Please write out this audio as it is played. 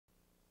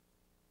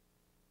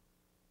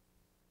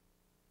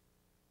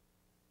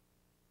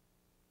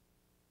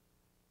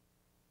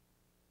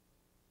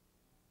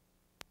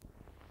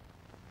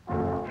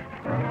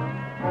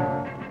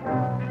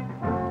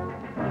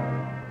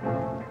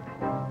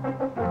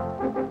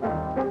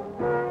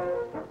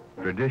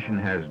Tradition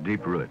has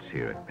deep roots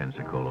here at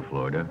Pensacola,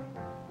 Florida.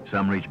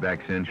 Some reach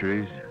back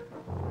centuries.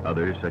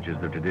 Others, such as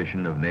the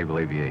tradition of naval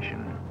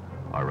aviation,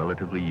 are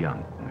relatively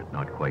young, at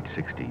not quite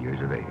 60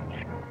 years of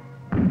age.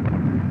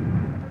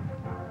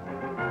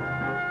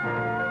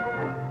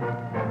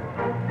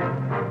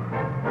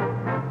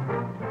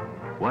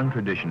 One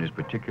tradition is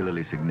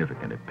particularly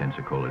significant at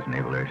Pensacola's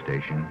Naval Air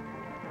Station.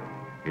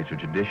 It's a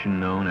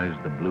tradition known as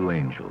the Blue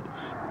Angels.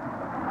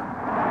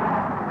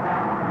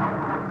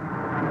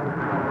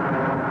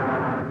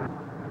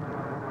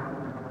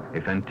 A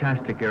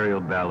fantastic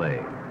aerial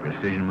ballet,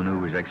 precision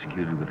maneuvers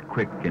executed with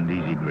quick and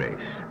easy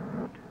grace.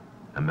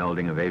 A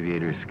melding of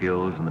aviators'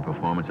 skills and the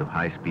performance of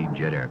high-speed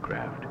jet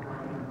aircraft.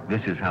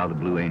 This is how the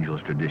Blue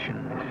Angels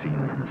tradition is seen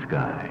in the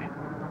sky.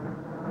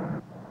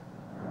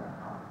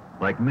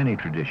 Like many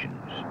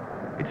traditions,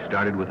 it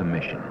started with a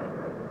mission.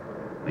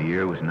 The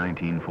year was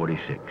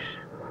 1946.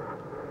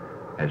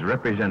 As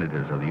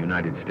representatives of the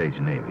United States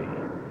Navy,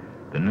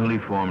 the newly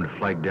formed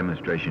flight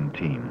demonstration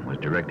team was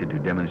directed to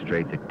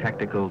demonstrate the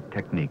tactical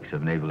techniques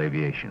of naval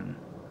aviation.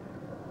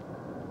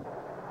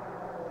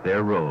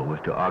 Their role was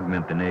to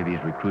augment the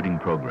Navy's recruiting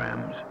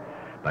programs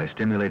by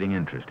stimulating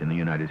interest in the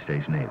United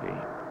States Navy.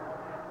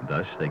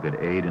 Thus, they could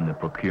aid in the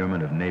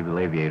procurement of naval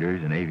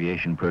aviators and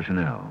aviation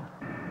personnel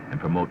and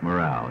promote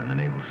morale in the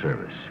naval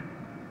service.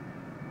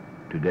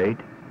 To date,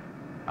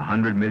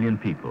 100 million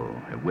people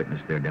have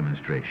witnessed their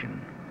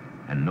demonstration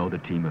and know the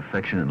team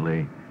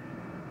affectionately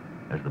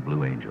as the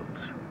Blue Angels.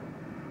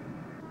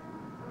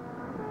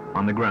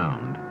 On the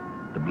ground,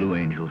 the Blue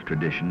Angels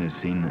tradition is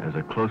seen as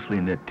a closely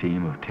knit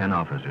team of 10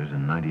 officers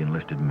and 90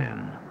 enlisted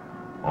men,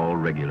 all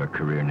regular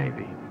career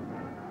Navy.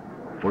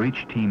 For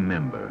each team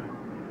member,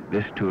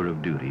 this tour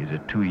of duty is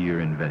a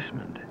 2-year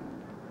investment,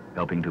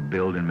 helping to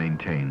build and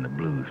maintain the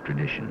Blues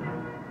tradition.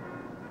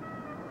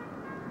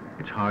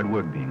 It's hard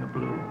work being a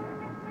Blue.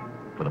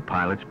 For the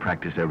pilots,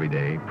 practice every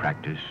day,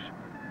 practice,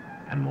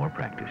 and more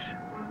practice.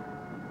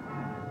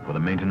 For the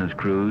maintenance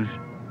crews,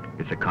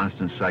 it's a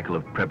constant cycle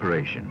of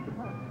preparation,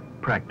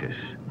 practice,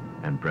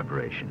 and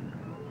preparation.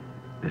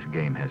 This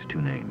game has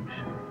 2 names.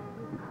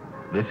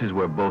 This is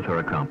where both are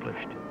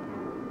accomplished.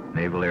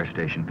 Naval Air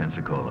Station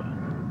Pensacola,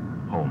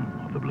 home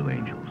of the Blue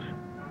Angels.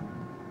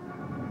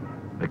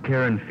 The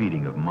care and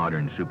feeding of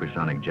modern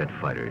supersonic jet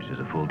fighters is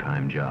a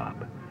full-time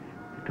job.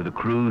 To the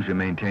crews who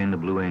maintain the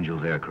Blue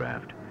Angels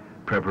aircraft,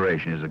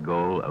 preparation is a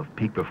goal of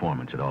peak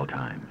performance at all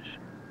times.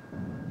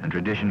 And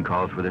tradition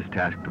calls for this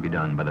task to be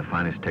done by the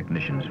finest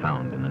technicians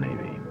found in the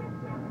Navy.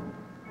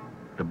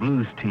 The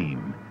Blues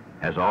team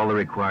has all the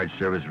required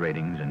service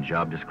ratings and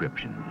job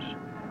descriptions,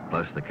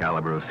 plus the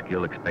caliber of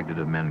skill expected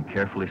of men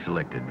carefully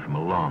selected from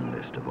a long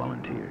list of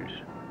volunteers.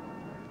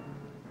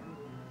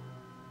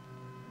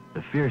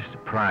 The fierce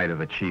pride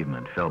of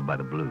achievement felt by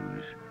the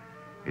Blues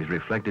is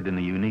reflected in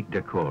the unique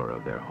decor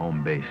of their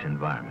home base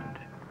environment.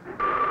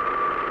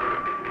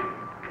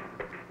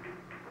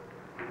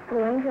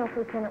 Blue Angels,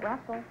 Lieutenant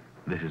Russell.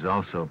 This is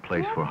also a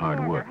place for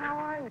hard work.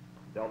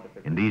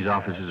 In these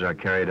offices are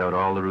carried out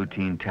all the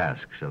routine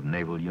tasks of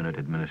Naval Unit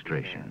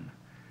Administration,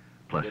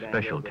 plus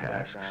special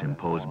tasks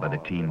imposed by the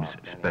team's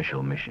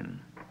special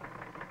mission.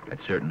 At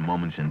certain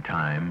moments in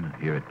time,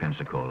 here at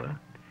Pensacola,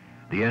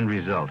 the end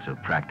results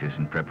of practice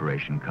and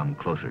preparation come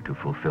closer to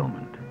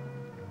fulfillment.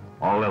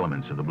 All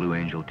elements of the Blue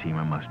Angel team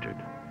are mustered,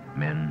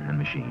 men and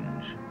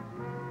machines.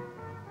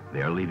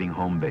 They are leaving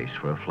home base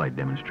for a flight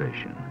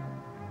demonstration.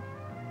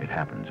 It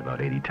happens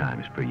about 80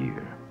 times per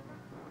year.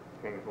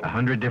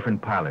 100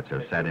 different pilots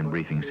have sat in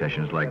briefing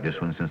sessions like this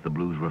one since the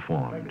Blues were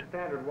formed.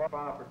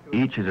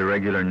 Each is a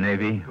regular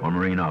Navy or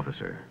Marine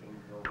officer,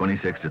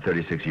 26 to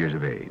 36 years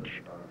of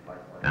age,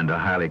 and a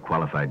highly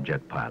qualified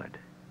jet pilot.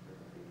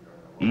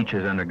 Each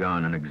has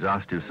undergone an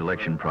exhaustive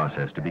selection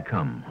process to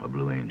become a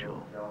Blue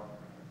Angel.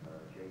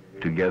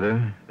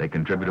 Together, they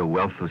contribute a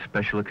wealth of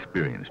special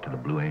experience to the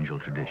Blue Angel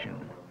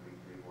tradition.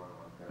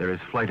 There is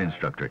flight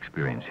instructor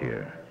experience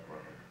here,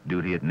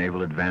 duty at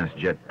Naval Advanced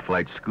Jet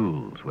Flight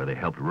Schools, where they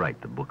helped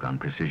write the book on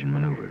precision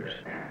maneuvers.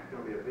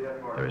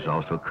 There is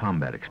also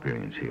combat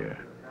experience here,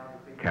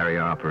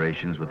 carrier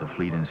operations with the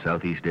fleet in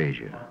Southeast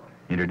Asia,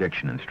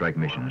 interdiction and strike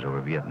missions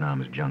over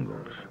Vietnam's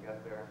jungles.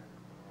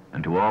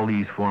 And to all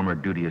these former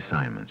duty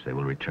assignments, they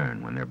will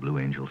return when their Blue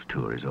Angels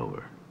tour is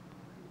over.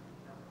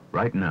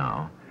 Right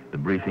now, the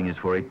briefing is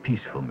for a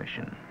peaceful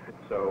mission.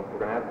 So we're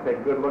going to have to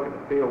take a good look at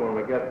the field when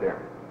we get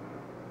there.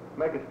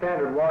 Make a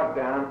standard walk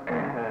down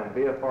and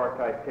VFR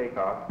type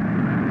takeoff.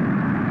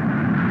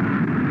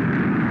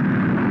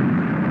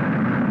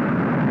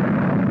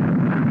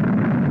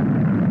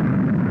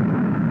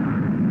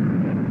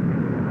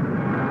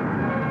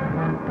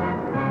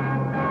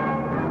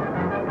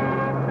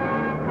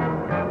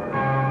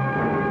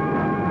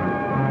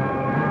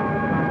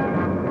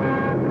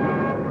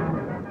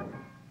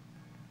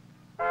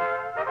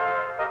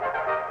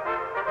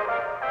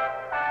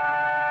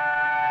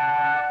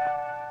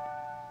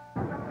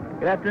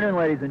 Good afternoon,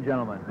 ladies and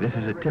gentlemen. This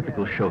is a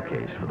typical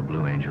showcase for the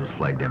Blue Angels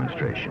flight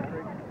demonstration.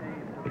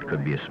 It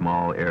could be a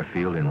small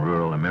airfield in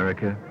rural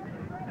America,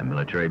 a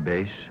military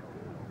base,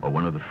 or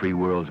one of the free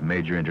world's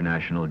major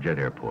international jet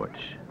airports.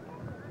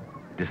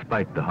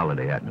 Despite the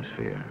holiday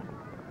atmosphere,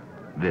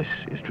 this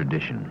is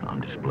tradition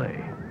on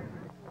display.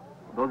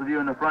 Those of you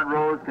in the front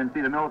rows can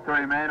see the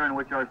military manner in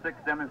which our 6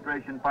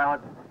 demonstration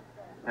pilots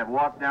have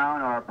walked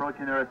down or are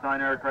approaching their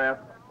assigned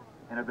aircraft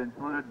and have been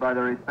saluted by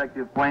their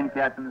respective plane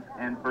captains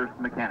and first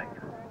mechanics.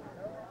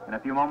 In a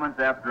few moments,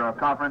 after a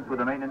conference with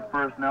the maintenance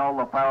personnel,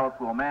 the pilots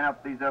will man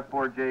up these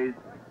F-4Js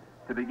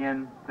to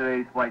begin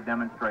today's flight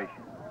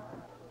demonstration.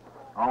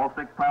 All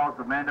 6 pilots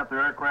have manned up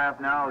their aircraft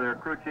now. Their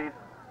crew chiefs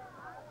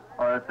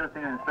are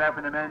assisting in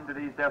strapping them into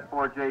these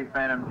F-4J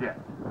Phantom jets.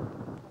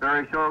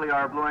 Very shortly,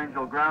 our Blue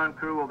Angel ground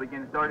crew will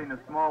begin starting the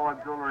small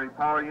auxiliary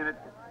power unit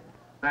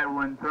that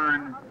will in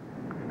turn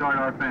start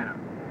our Phantom.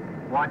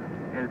 Watch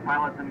as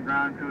pilots and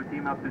ground crew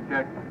team up to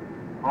check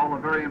all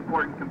the very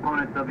important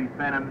components of these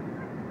Phantoms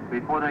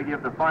before they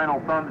give the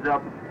final thumbs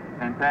up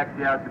and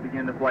taxi out to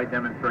begin the flight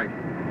demonstration.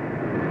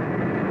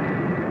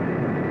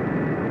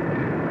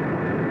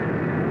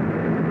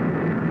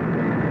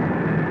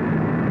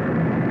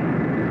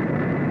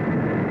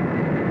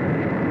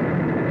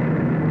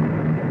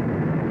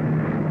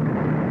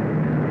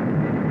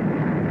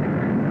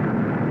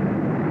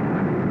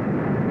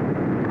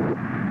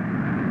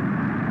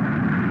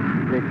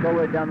 They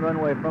accelerate down the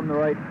runway from the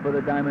right for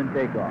the Diamond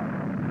takeoff.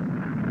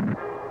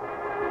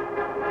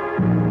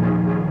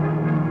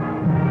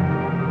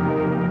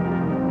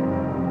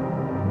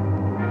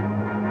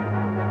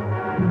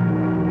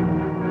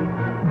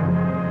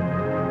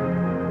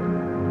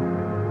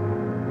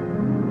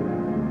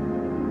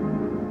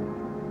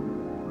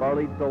 Our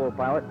lead solo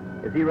pilot,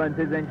 as he runs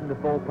his engine to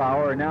full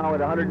power, now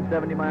at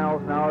 170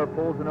 miles an hour,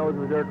 pulls the nose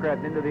of his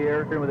aircraft into the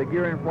air, and with the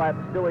gear and flaps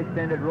still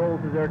extended, rolls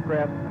his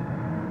aircraft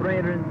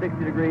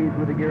 360 degrees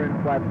with the gear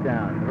and flaps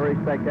down. A very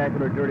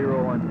spectacular dirty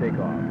roll on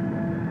takeoff.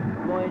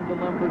 Blue Angel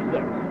number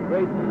 6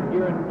 raises his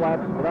gear and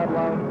flaps without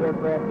allowing his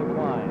aircraft to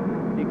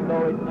climb. He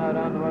accelerates now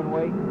down the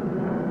runway,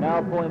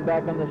 now pulling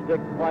back on the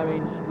stick,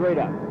 climbing straight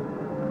up,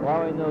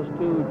 allowing those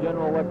 2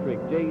 General Electric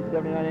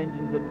J79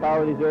 engines that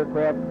power these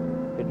aircraft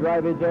to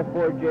drive his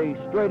F-4J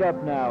straight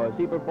up now as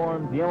he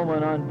performs the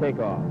element on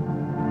takeoff.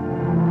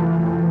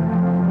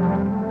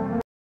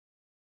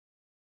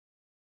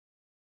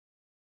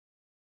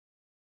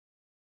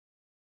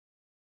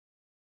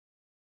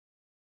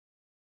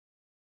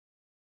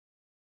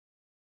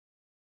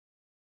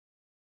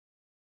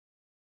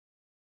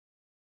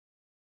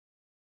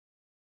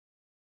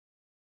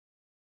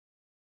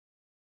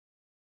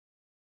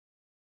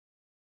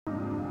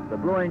 The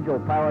Blue Angel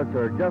pilots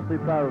are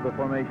justly proud of the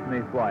formation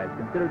they fly. It's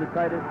considered the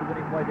tightest of any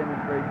flight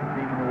demonstration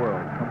team in the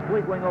world.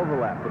 Complete wing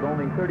overlap with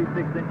only 36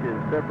 inches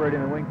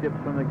separating the wingtips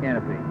from the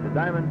canopy. The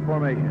Diamond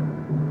formation.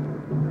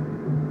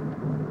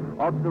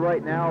 Off to the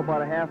right now,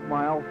 about a half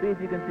mile. See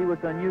if you can see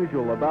what's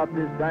unusual about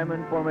this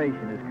Diamond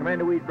formation. As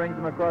Commander Weed brings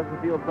them across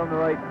the field from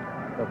the right,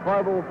 the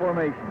Farble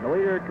formation. The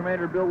leader,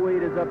 Commander Bill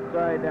Weed, is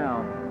upside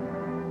down.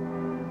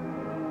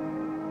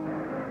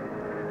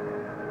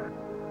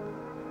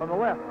 From the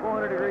left,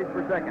 400 degrees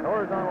per second,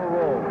 horizontal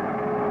roll.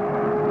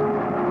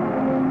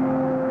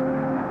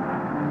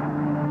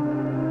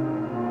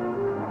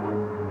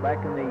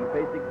 Back in the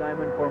basic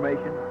Diamond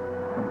formation,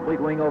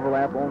 complete wing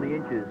overlap, only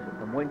inches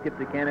from wingtip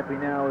to canopy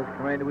now as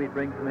Commander Weed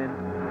brings them in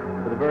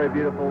with a very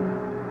beautiful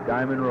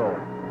Diamond roll.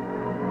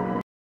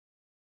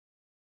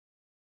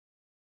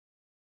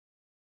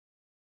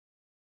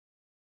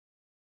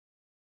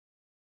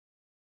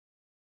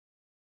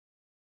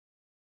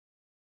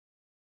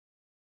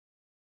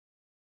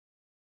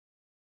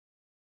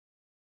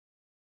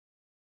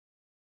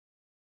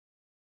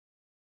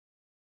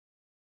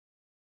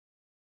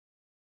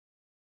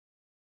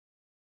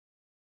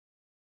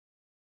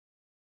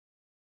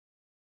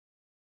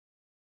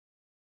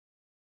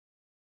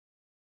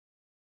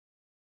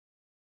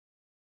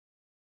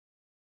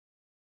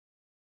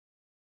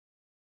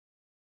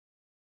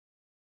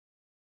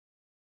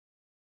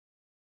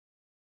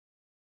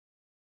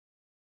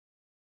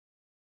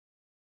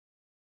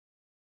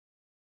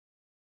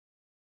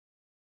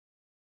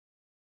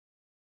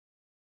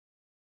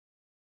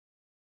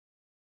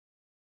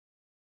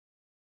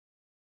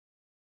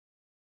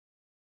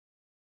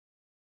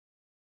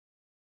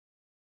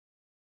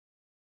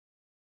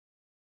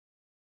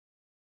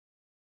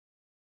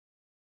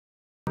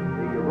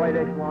 Right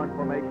echelon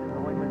formation, the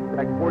wingman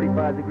back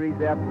 45 degrees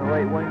aft in the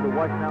right wing. The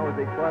watch now as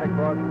they plot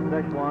across the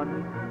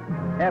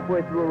echelon,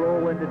 halfway through a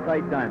roll into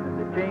tight Diamond.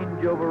 The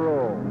changeover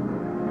roll.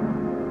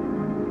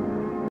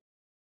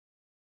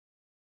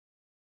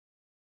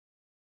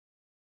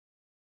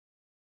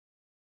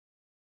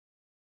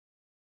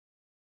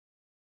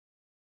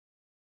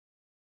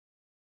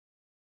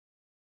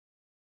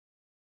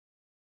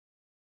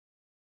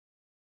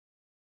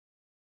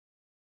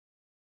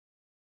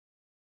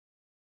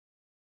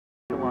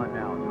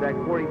 Now, it's back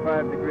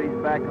 45 degrees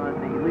back on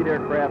the lead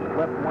aircraft's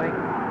left wing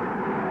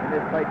in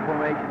this tight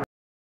formation.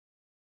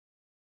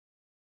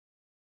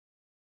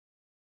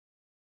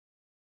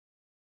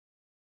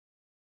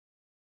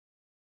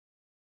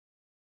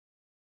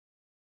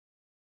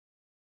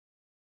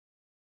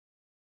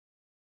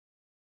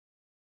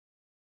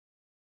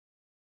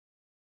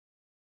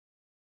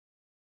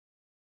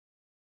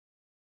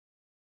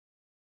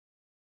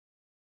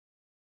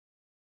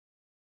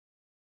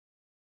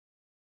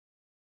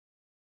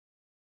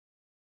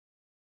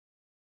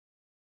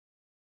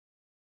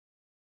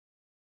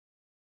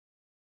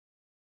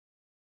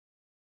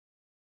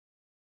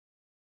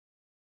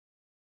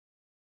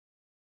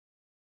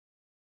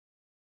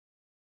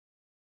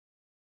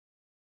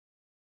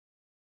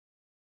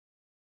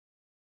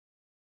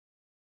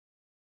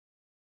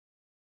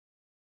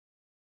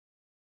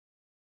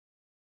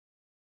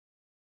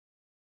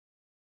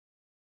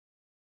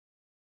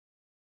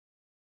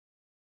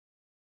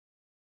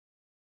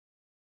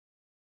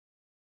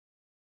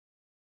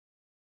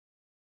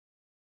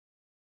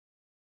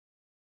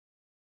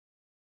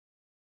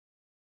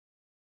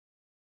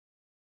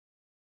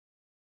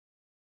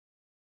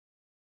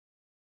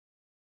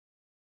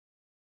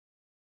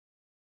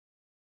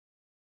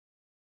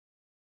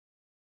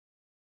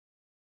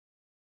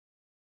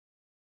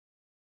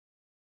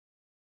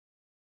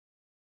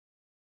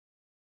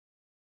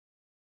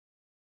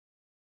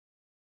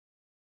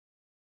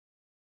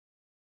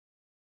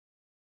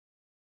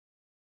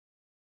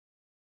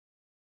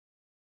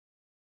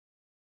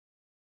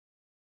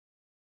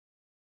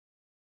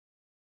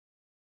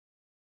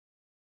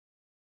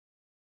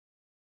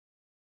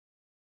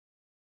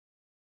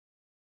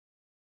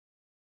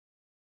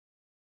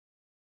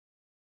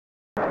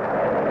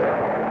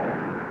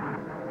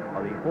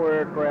 4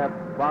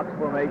 aircraft box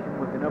formation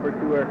with the number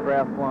 2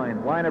 aircraft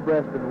flying line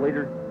abreast of the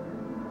leader.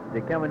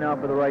 They're coming now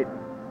for the right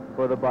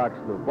for the box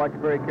loop. Watch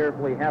very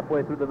carefully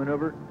halfway through the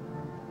maneuver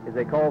as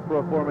they call for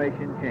a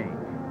formation change.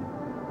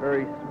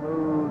 Very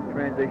smooth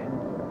transition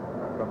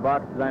from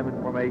box to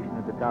diamond formation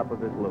at the top of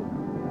this loop.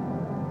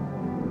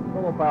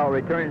 Solo pilot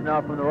returns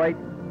now from the right,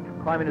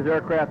 climbing his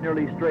aircraft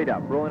nearly straight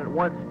up, rolling it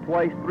once,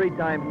 twice, 3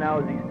 times now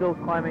as he's still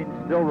climbing,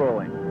 still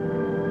rolling.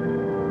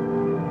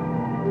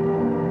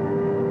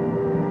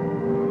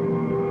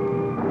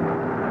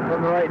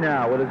 From the right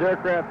now, with his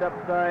aircraft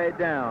upside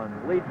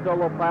down, lead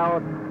solo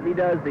pilot, he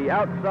does the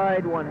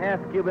outside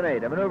 1/2 Cuban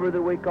 8, a maneuver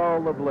that we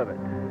call the blivet.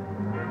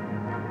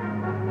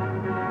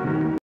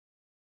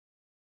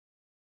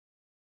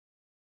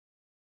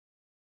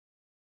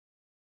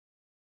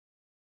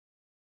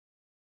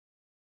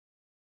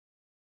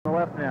 On the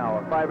left now,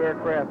 a 5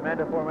 aircraft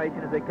Manta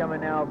formation as they come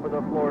in now for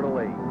the Florida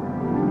Lee.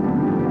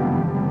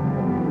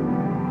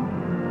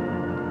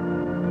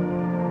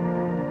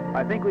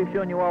 I think we've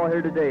shown you all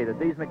here today that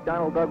these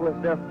McDonnell Douglas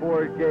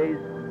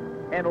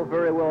F-4Js handle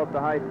very well at the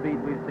high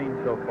speeds we've seen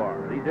so far.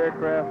 These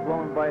aircraft,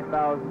 flown by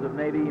thousands of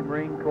Navy,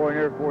 Marine Corps, and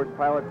Air Force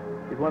pilots,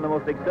 is one of the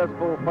most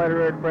successful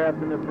fighter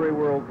aircraft in the free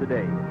world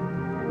today.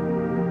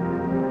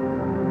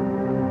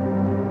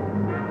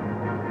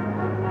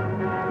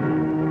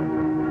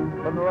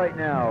 From the right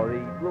now, the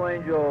Blue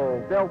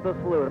Angel Delta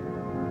salute.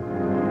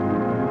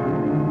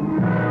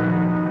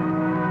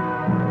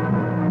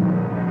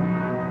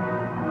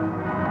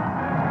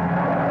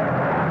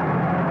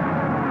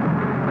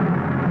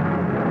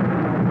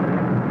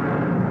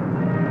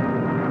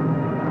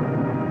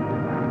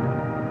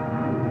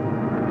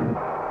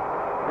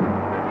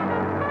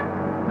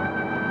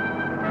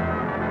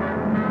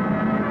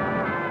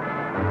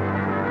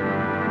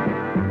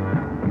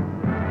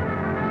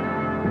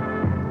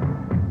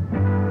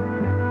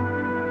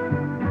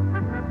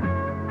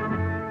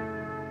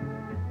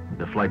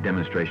 Flight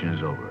demonstration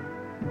is over.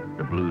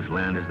 The Blues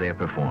land as they have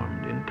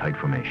performed in tight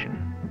formation.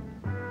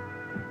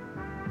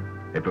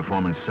 A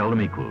performance seldom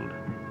equaled,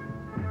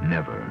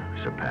 never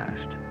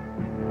surpassed.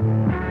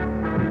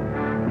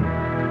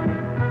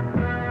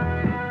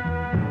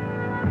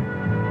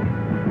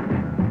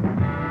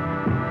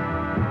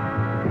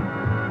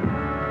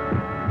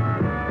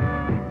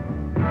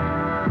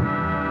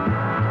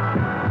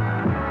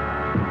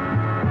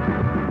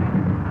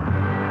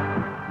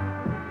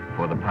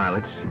 For the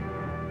pilots,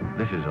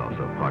 this is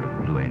also part of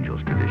the Blue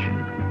Angels tradition,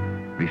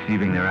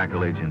 receiving their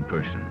accolades in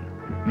person,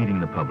 meeting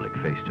the public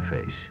face to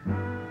face.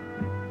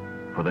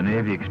 For the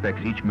Navy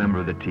expects each member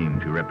of the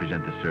team to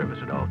represent the service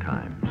at all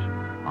times,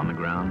 on the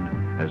ground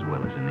as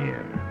well as in the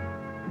air.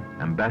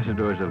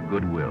 Ambassadors of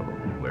goodwill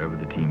wherever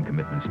the team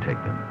commitments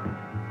take them,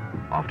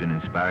 often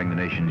inspiring the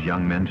nation's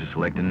young men to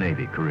select a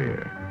Navy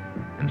career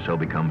and so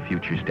become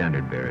future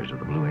standard bearers of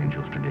the Blue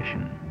Angels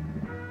tradition.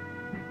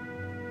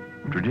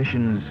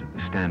 Tradition's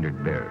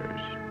standard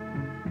bearers.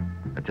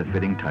 That's a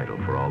fitting title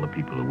for all the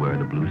people who wear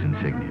the Blues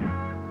insignia.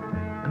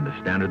 And the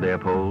standard they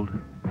uphold?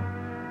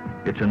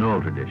 It's an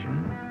old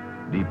tradition,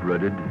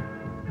 deep-rooted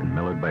and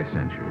mellowed by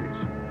centuries.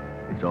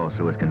 It's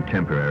also as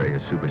contemporary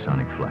as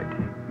supersonic flight.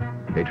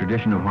 A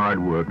tradition of hard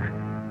work,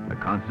 a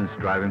constant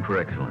striving for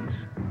excellence,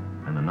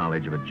 and the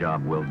knowledge of a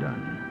job well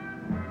done.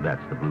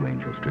 That's the Blue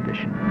Angels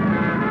tradition.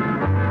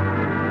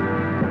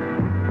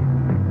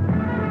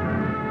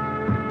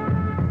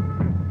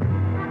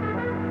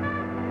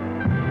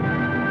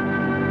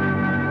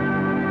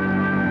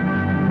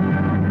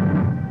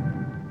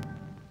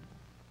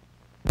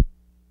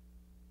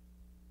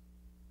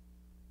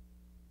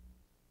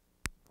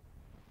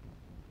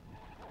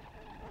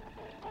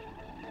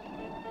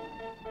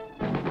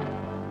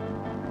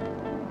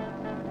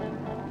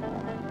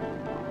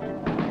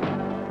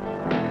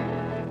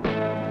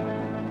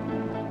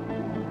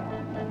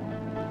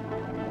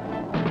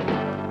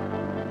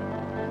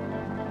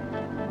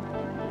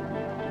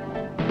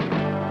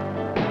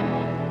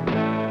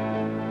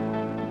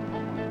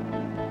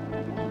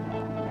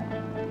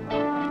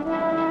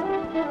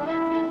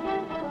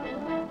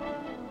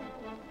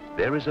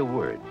 There is a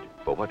word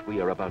for what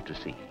we are about to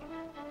see.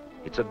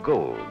 It's a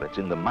goal that's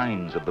in the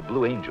minds of the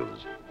Blue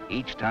Angels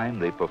each time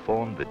they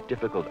perform the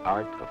difficult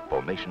art of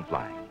formation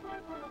flying.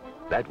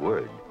 That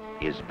word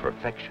is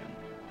perfection.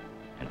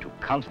 And to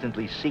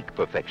constantly seek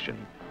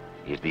perfection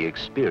is the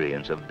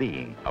experience of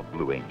being a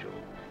Blue Angel.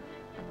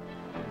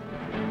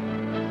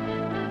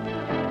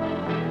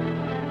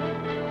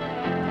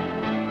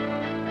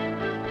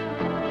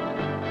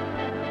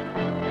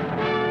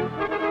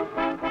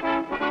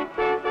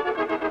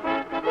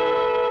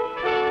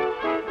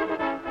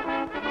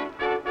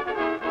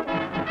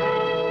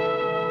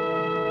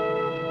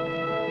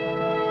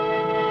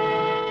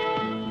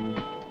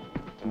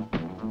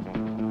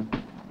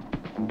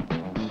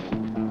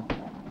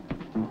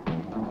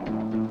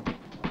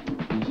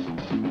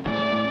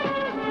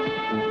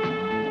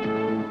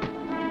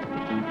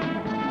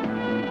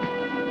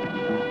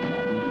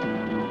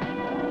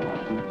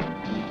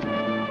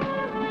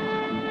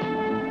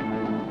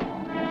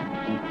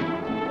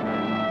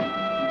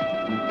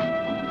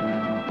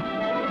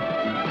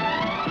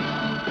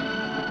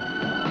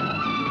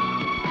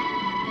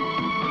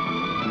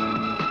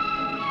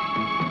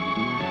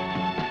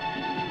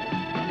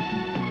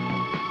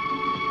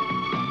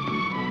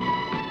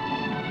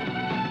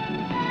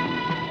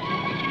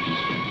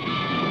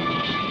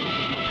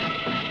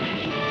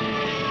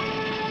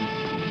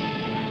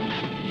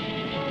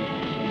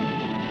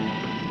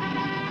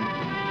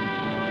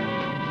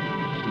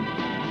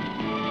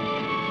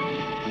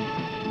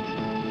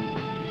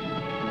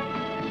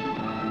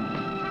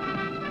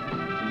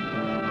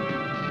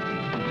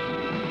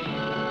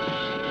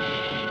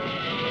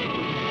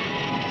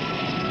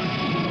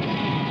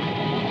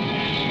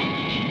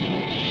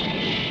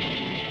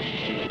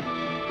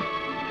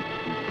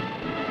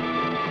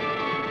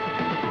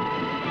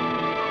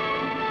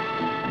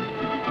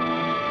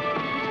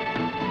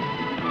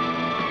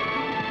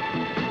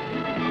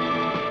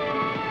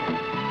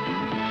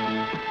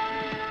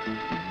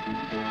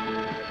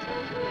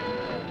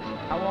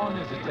 How long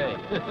does it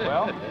take?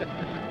 Well,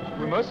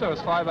 most of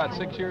us fly about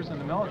 6 years in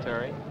the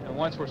military, and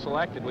once we're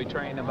selected, we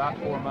train about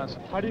 4 months.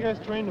 How do you guys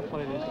train to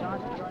play this?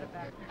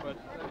 But,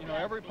 you know,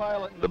 every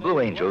pilot... The Blue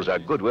Angels are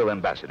goodwill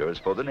ambassadors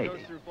for the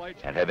Navy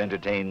and have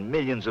entertained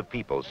millions of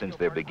people since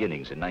their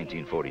beginnings in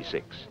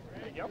 1946.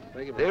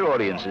 Their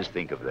audiences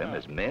think of them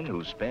as men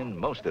who spend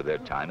most of their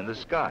time in the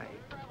sky.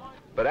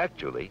 But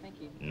actually,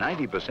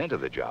 90%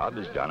 of the job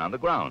is done on the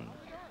ground,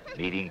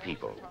 meeting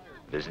people,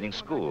 visiting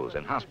schools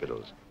and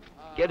hospitals,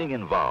 getting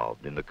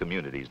involved in the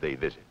communities they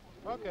visit.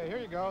 Okay, here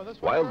you go.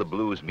 While the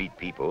Blues meet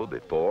people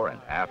before and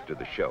after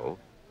the show,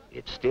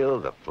 it's still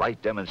the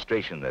flight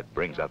demonstration that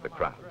brings out the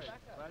crowds.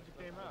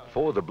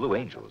 For the Blue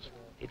Angels,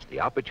 it's the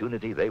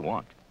opportunity they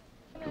want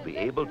to be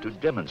able to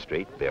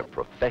demonstrate their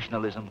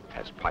professionalism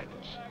as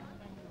pilots.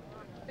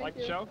 Like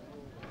the show?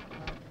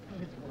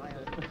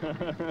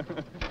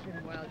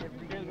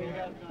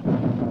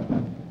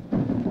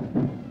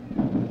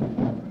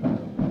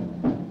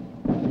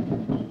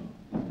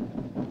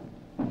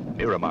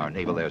 Miramar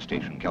Naval Air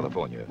Station,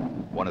 California,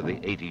 one of the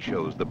 80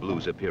 shows the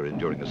Blues appear in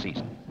during a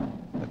season.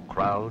 The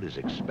crowd is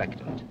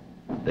expectant.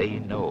 They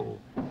know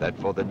that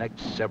for the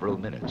next several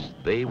minutes,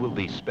 they will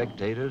be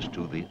spectators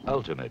to the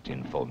ultimate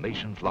in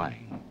formation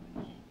flying.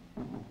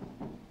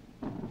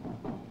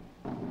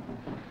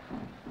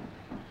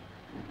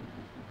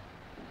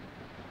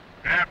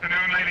 Good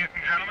afternoon, ladies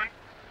and gentlemen.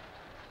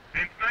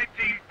 Since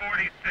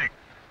 1946,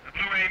 the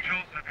Blue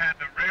Angels have had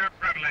the rare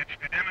privilege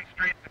to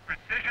demonstrate the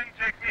precision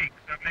techniques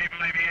of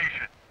naval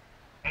aviation,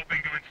 hoping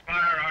to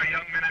inspire our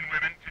young men and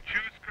women to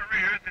choose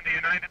careers in the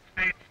United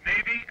States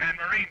Navy and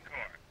Marine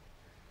Corps.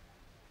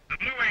 The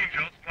Blue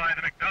Angels fly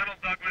the McDonnell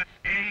Douglas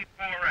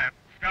A-4F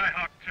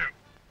Skyhawk II,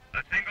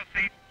 a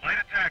single-seat light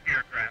attack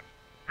aircraft,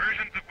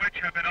 versions of which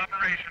have been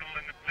operational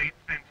in the fleet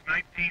since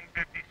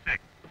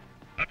 1956.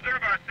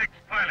 Observe our 6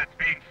 pilots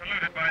being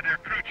saluted by their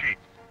crew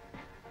chiefs.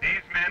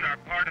 These men are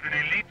part of an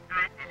elite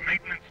group of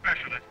maintenance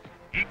specialists,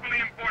 equally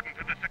important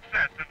to the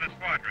success of the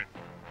squadron.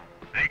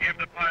 They give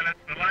the pilots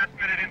the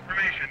last-minute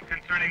information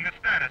concerning the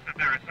status of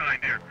their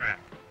assigned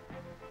aircraft.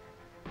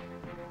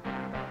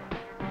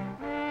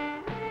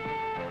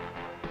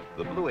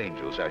 The Blue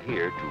Angels are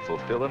here to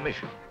fulfill a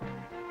mission,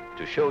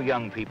 to show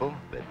young people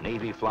that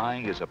Navy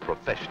flying is a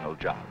professional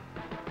job,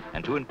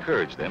 and to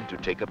encourage them to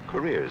take up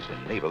careers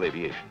in naval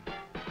aviation,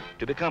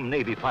 to become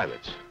Navy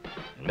pilots,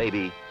 and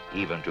maybe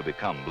even to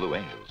become Blue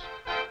Angels.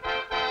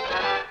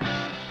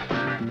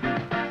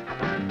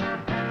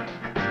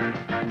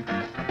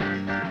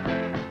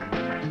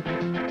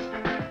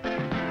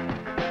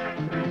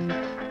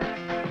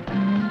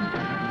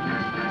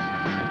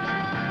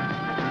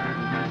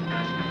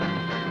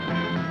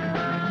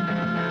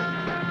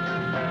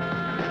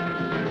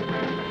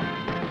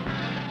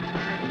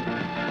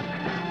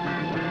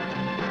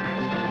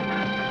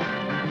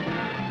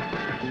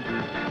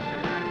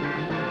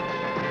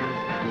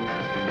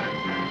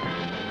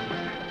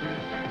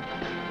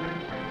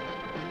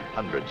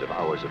 Hundreds of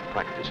hours of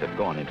practice have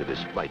gone into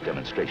this flight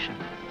demonstration,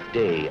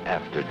 day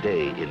after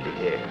day in the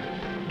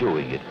air,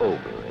 doing it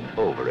over and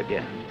over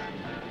again.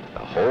 The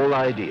whole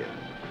idea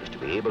is to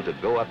be able to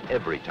go up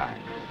every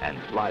time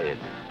and fly it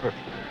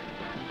perfectly.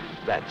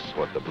 That's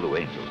what the Blue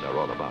Angels are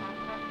all about.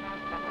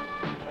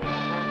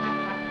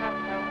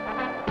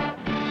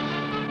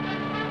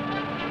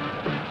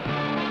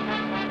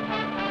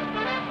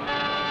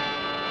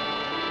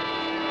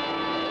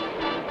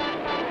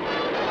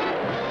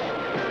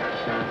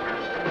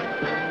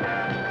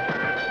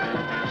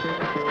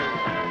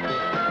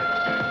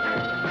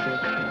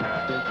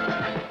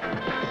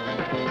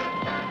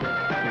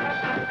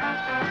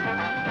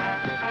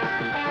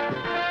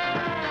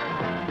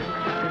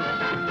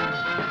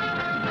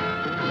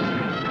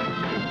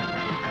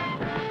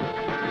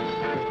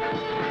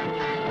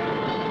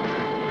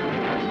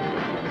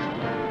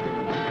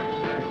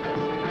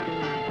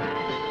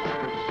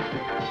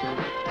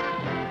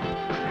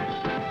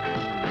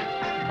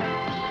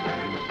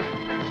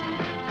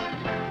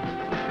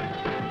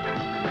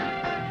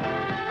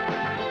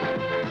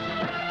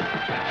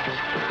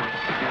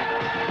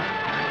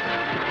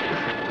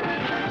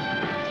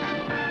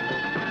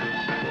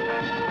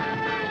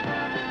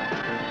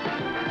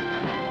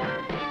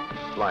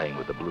 Flying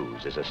with the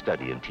Blues is a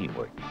study in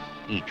teamwork,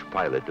 each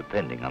pilot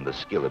depending on the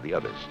skill of the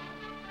others.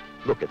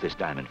 Look at this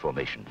diamond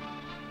formation,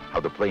 how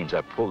the planes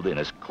are pulled in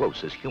as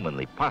close as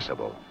humanly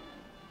possible.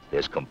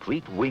 There's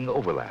complete wing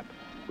overlap,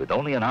 with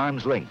only an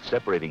arm's length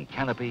separating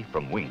canopy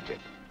from wingtip.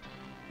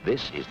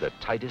 This is the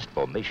tightest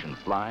formation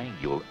flying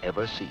you'll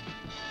ever see.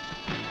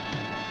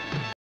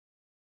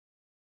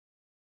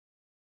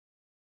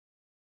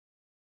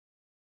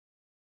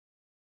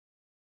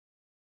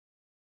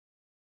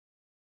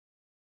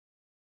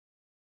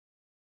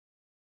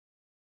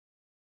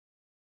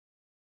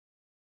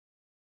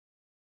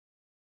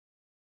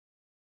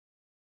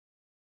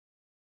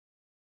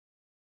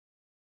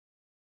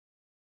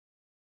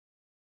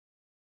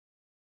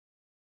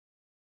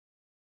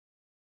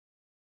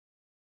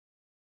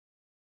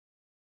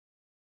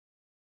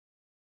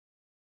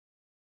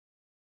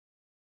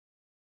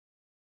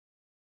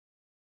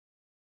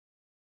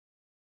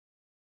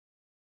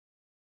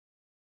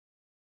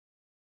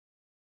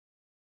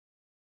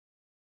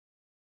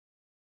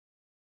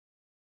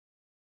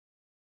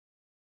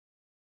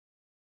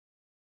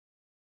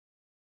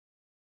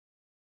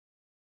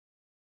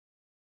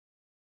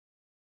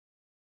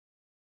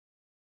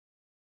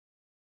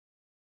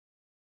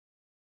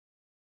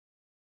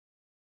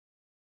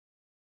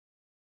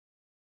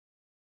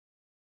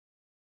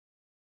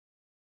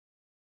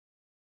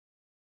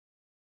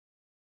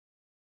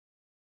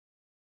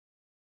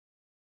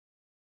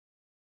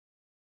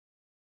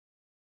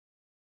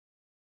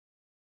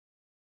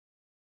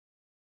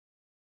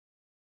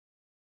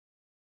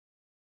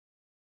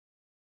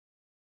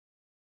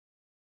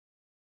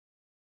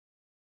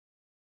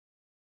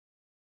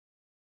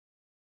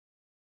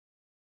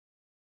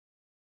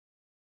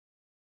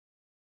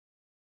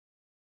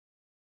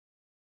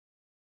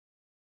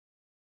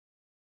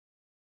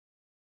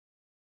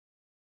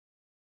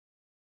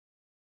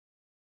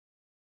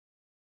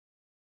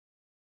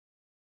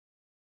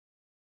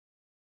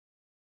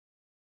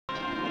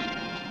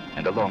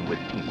 along with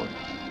teamwork,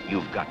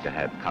 you've got to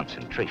have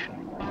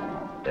concentration.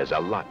 There's a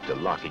lot to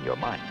lock in your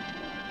mind.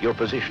 Your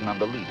position on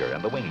the leader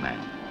and the wingman,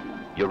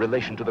 your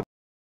relation to the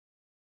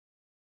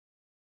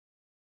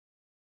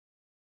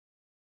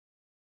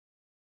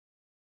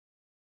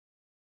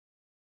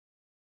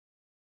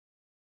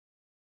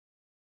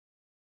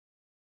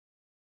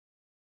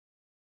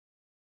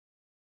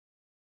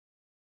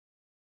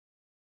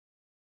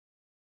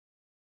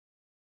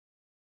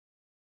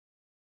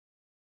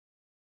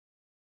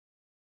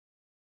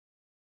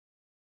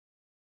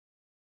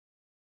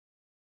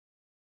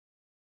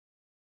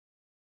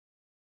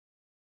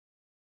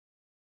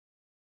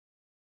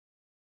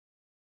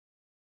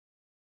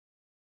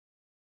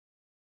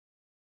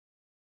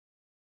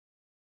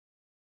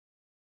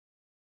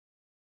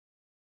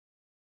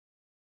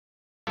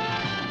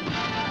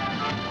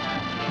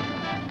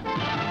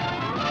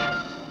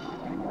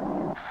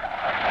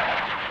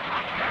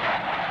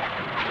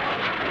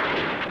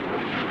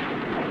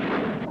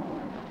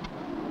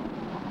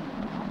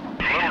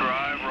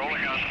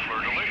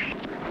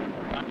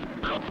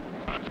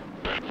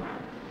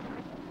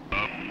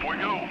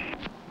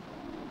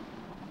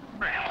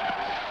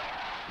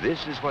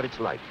This is what it's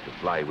like to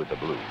fly with the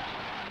Blues.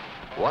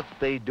 What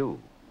they do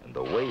and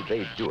the way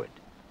they do it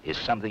is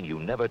something you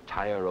never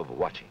tire of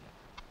watching.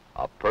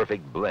 A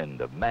perfect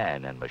blend of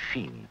man and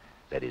machine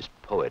that is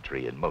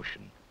poetry in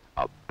motion,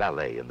 a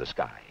ballet in the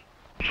sky.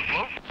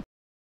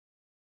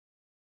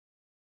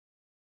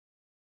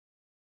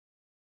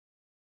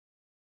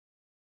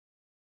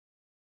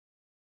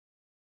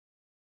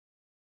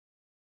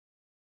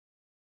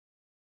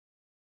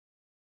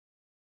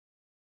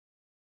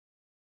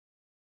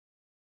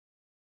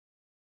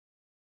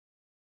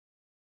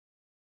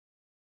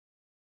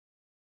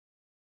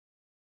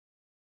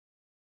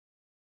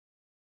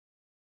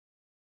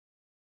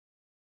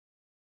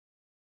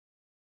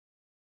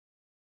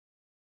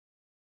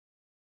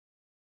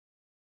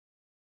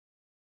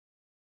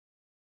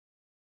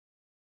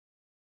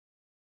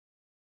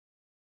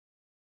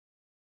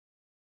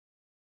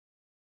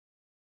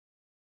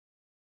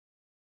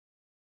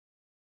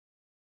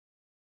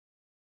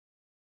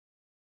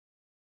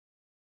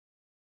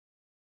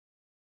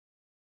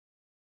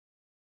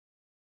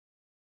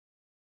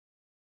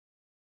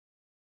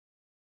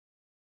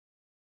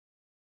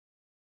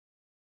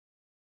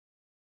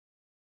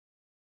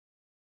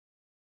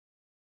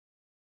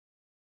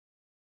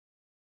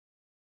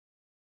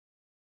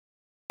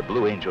 The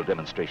Blue Angel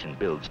demonstration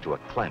builds to a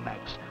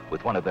climax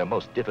with one of their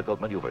most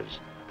difficult maneuvers,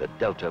 the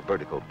Delta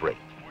vertical brake.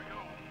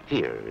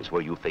 Here is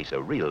where you face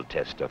a real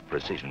test of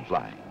precision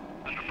flying.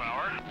 Under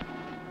power.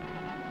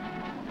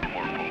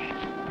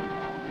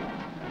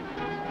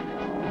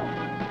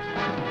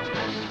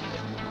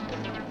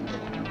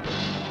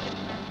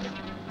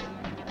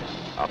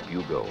 Up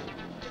you go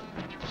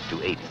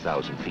to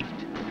 8,000 feet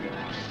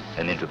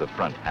and into the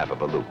front half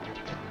of a loop.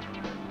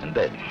 And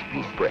then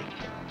you brake.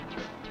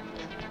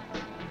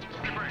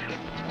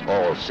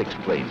 All 6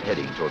 planes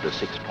heading toward the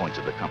 6 points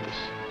of the compass.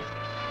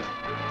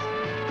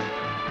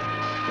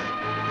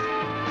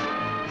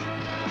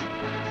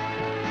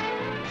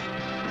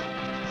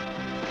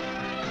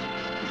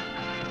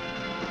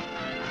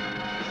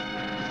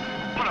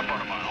 Put up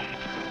on a mile.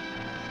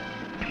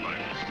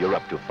 You're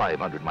up to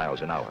 500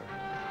 miles an hour.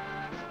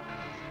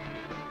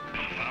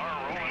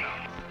 Power rolling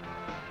out.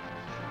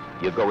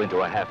 You go into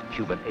a half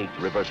Cuban 8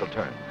 reversal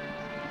turn.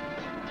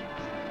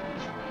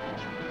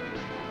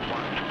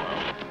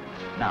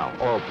 Now,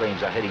 all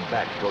planes are heading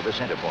back toward the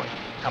center point,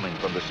 coming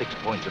from the 6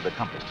 points of the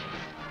compass.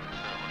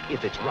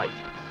 If it's right,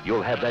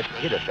 you'll have that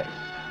hit effect.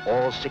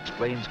 All 6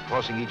 planes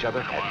crossing each other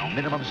at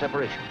minimum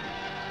separation.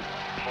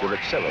 You'll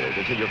accelerate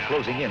until you're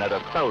closing in at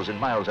 1,000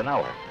 miles an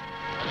hour.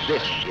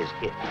 This is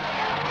it.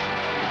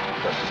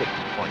 The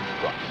 6-point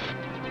cross.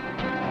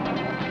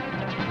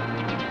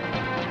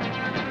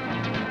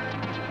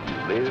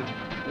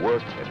 Live,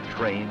 work, and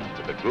train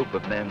with a group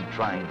of men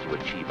trying to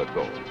achieve a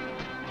goal.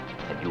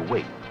 And you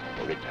wait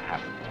for it to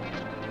happen.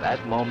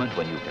 That moment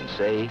when you can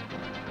say,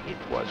 it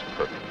was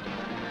perfect.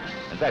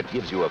 And that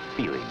gives you a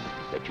feeling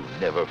that you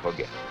never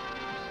forget.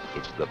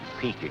 It's the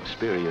peak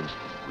experience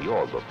we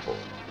all look for.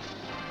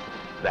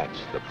 That's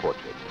the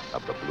portrait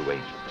of the Blue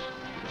Angels.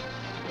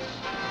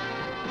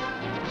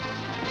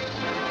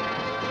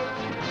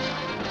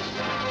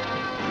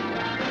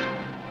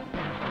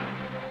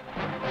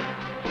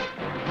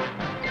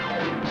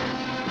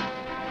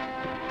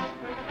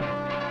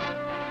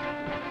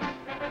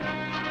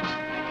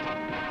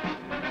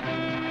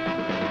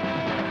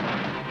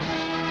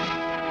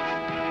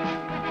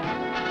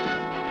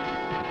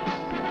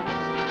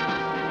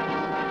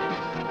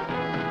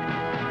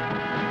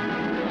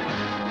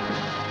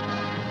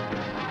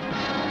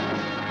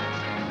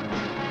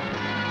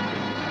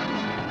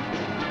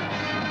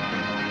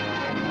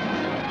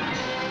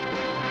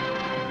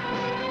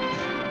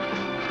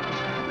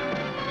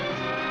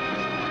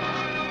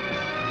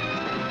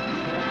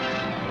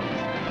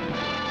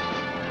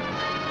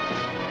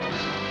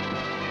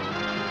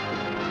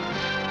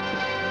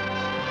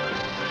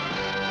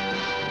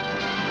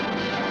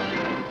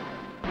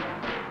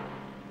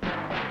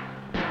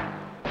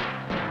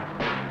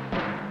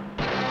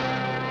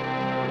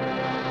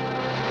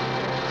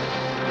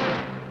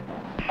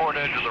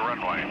 starboard edge of the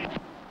runway.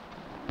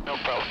 It'll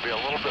probably be a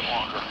little bit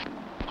longer.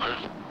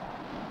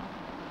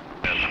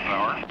 That's the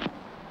power.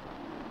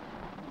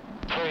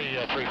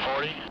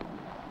 340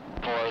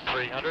 for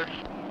 300.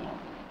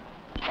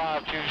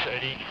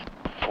 5280.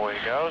 Before you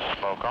go,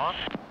 smoke on.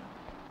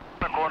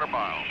 1/4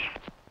 miles.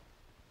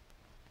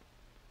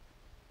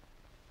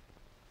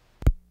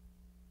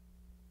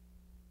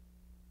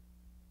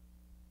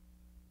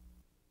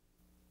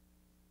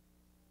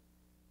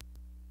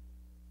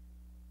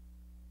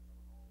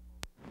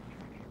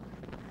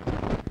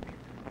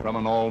 From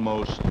an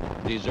almost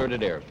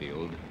deserted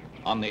airfield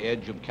on the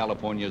edge of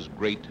California's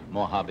great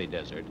Mojave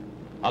Desert,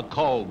 a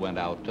call went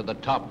out to the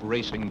top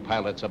racing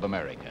pilots of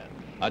America.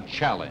 A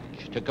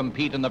challenge to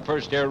compete in the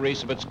first air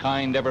race of its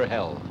kind ever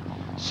held.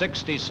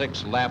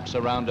 66 laps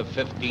around a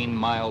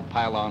 15-mile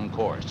pylon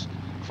course,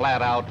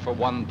 flat out for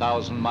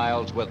 1,000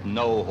 miles with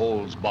no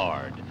holds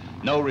barred.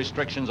 No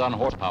restrictions on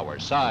horsepower,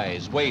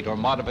 size, weight, or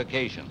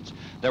modifications.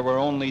 There were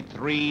only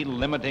 3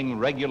 limiting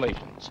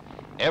regulations.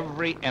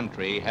 Every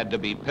entry had to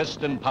be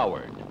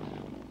piston-powered,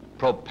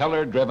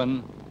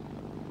 propeller-driven,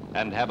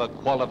 and have a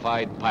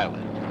qualified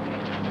pilot.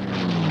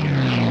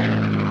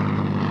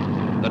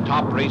 The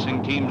top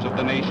racing teams of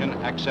the nation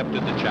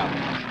accepted the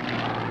challenge.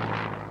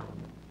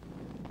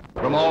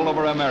 From all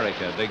over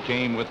America, they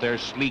came with their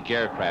sleek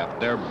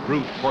aircraft, their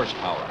brute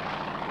horsepower.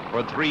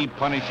 For 3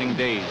 punishing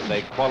days,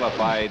 they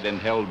qualified and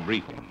held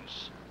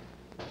briefings.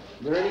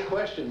 Are there any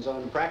questions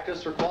on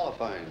practice or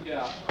qualifying?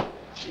 Yeah.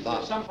 Is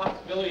there some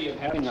possibility of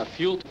having a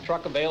fuel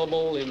truck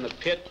available in the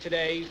pit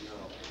today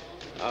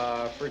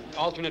for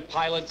alternate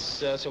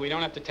pilots so we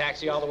don't have to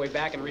taxi all the way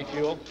back and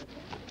refuel?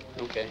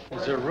 Okay.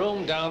 Is there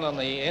room down on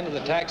the end of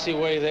the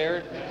taxiway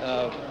there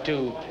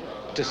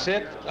to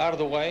sit out of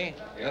the way?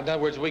 In other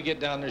words, we get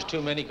down, there's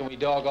too many, can we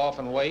dog off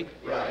and wait?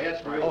 Yeah,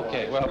 it's real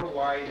okay, well,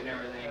 wide and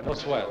everything. No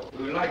sweat.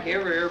 We like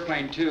every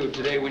airplane, too,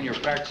 today when you're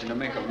practicing to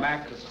make a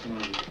maximum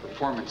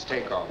performance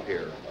takeoff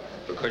here.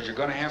 Because you're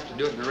going to have to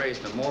do it in the race.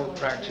 The more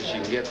practice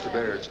you can get, the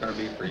better it's going to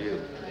be for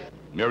you.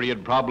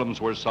 Myriad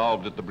problems were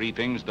solved at the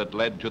briefings that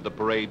led to the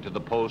parade to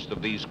the post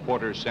of these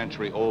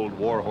quarter-century-old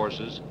war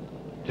horses.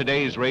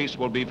 Today's race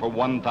will be for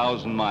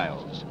 1,000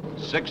 miles,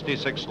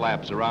 66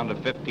 laps around a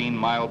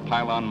 15-mile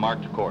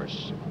pylon-marked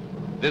course.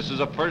 This is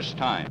a first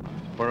time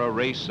for a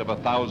race of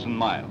 1,000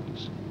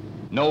 miles.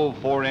 No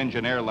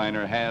 4-engine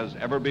airliner has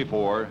ever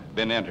before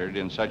been entered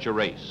in such a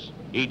race.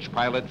 Each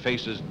pilot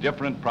faces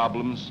different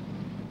problems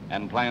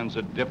and plans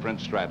a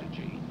different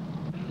strategy.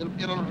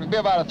 It'll be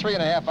about a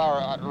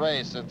 3.5-hour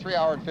race, a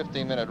 3-hour and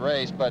 15-minute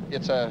race, but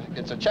it's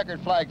a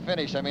checkered flag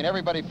finish. I mean,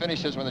 everybody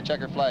finishes when the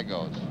checkered flag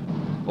goes.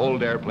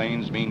 Old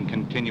airplanes mean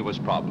continuous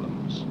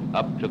problems,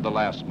 up to the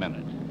last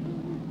minute.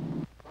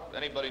 If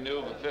anybody knew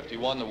of a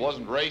 51 that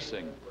wasn't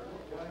racing,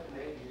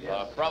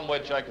 from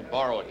which I could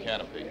borrow a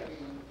canopy.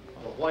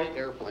 A white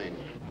airplane.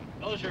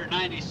 Those are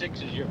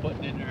 96s you're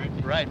putting in there.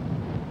 Right.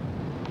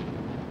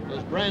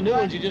 Those brand new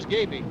ones you just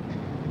gave me.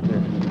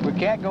 We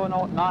can't go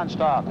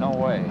non-stop, no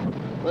way.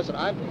 Listen,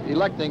 I'm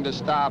electing to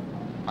stop.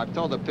 I've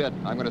told the pit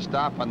I'm going to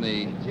stop on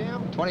the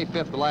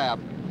 25th lap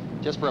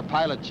just for a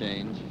pilot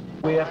change.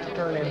 We have to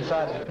turn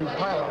inside the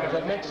pilot because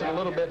that makes it a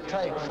little bit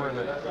tight for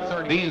the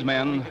 30. These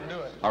men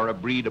are a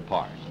breed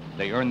apart.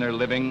 They earn their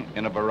living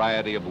in a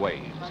variety of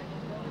ways.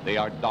 They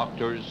are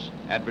doctors,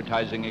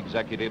 advertising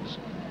executives,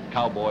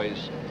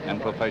 cowboys,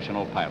 and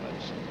professional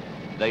pilots.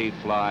 They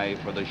fly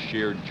for the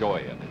sheer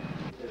joy of it.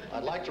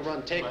 I'd like to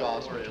run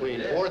takeoffs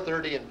between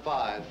 4:30 and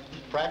 5,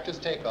 practice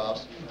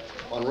takeoffs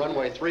on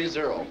runway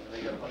 30.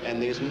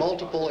 And these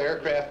multiple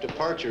aircraft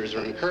departures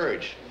are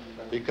encouraged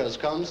because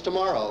comes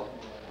tomorrow,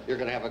 you're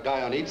going to have a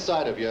guy on each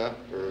side of you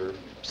or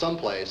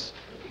someplace,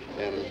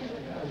 and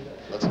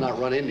let's not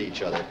run into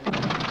each other.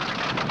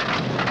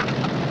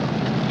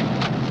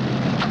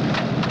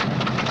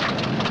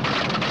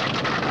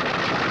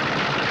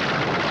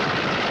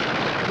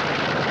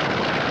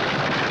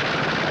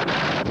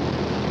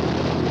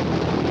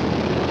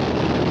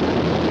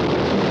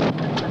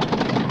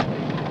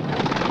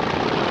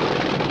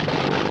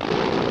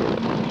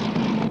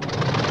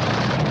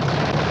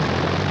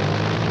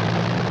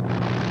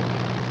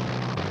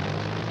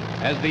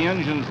 As the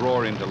engines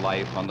roar into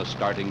life on the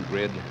starting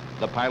grid,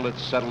 the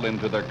pilots settle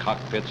into their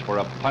cockpits for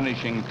a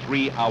punishing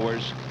 3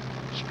 hours,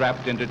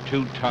 strapped into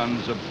 2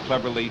 tons of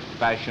cleverly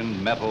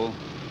fashioned metal,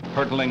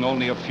 hurtling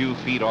only a few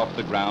feet off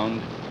the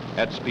ground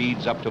at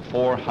speeds up to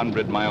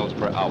 400 miles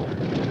per hour.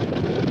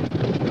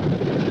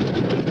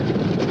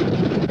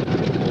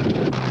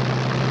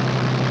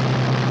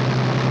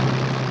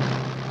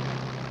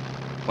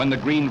 When the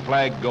green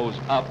flag goes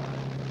up,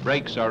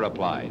 brakes are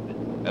applied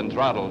and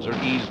throttles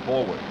are eased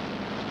forward.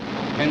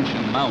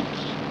 Tension mounts.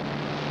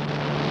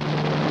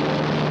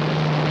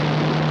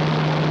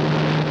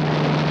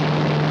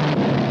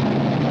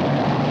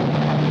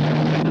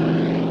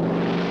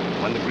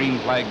 When the green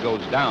flag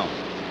goes down,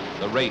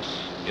 the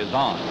race is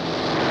on.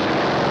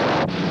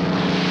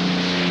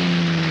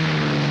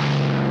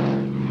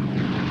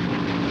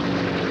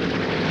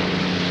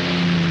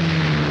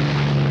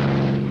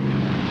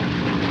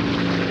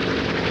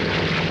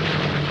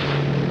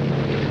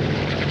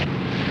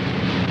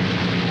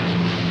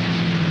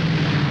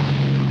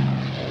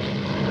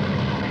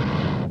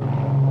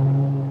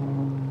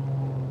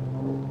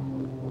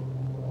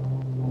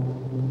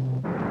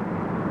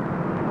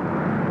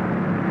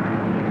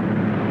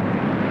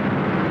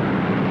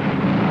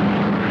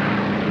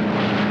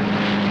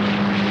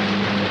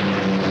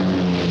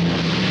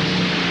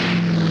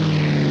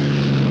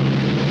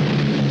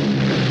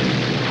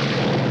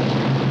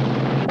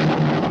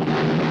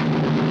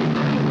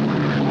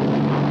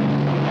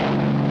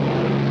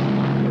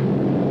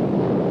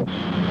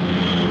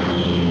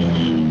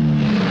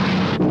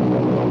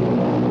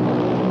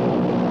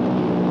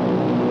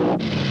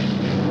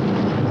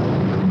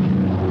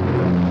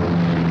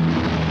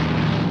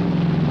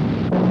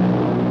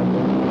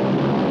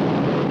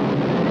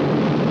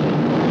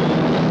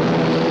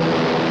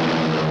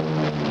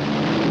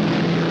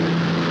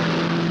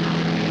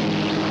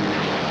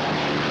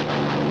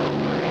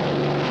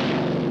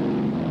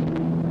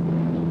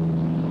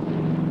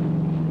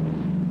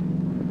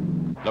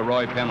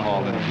 Leroy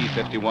Penhall in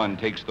P-51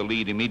 takes the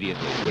lead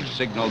immediately, which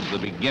signals the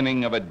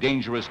beginning of a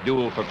dangerous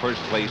duel for first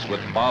place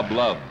with Bob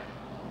Love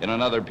in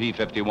another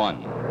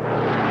P-51.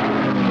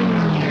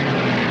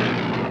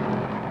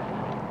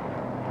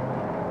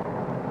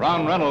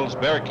 Ron Reynolds'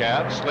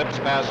 Bearcat slips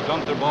past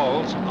Gunther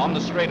Balls on the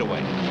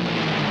straightaway.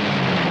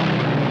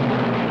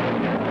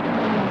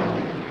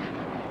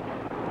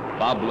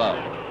 Bob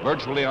Love,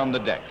 virtually on the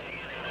deck,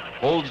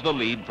 holds the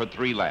lead for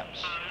 3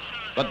 laps.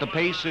 But the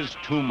pace is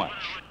too much.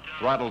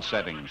 Throttle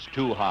settings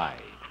too high.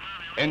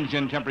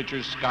 Engine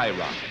temperatures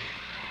skyrocket.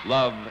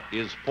 Love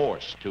is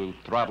forced to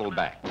throttle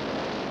back.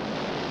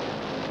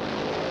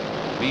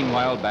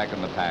 Meanwhile, back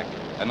in the pack,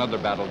 another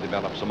battle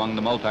develops among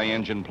the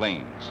multi-engine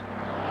planes.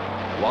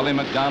 Wally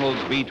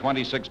McDonald's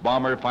B-26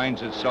 bomber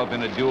finds itself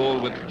in a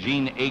duel with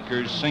Gene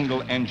Akers'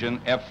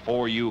 single-engine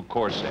F-4U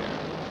Corsair.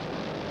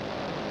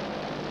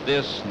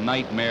 This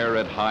nightmare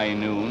at high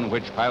noon,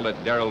 which pilot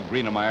Darrell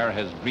Greenemeyer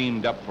has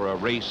dreamed up for a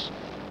race,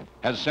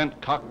 has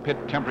sent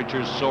cockpit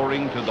temperatures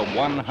soaring to the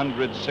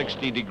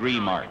 160-degree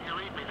mark.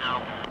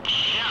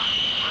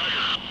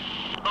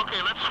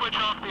 Okay, let's switch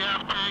off the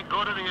aft tank,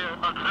 go to the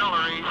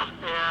auxiliaries,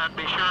 and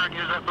be sure and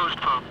use that boost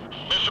pump.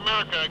 Miss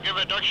America, give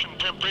induction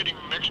temp reading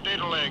next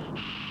data leg.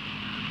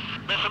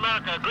 Miss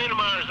America,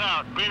 Greenemeyer is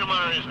out.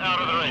 Greenemeyer is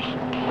out of the race.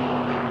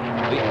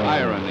 The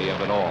irony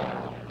of it all.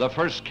 The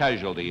first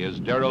casualty is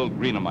Darrell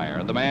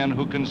Greenemeyer, the man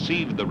who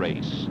conceived the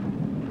race.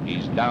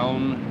 He's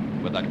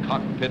down with a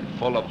cockpit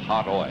full of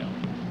hot oil.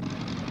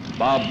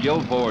 Bob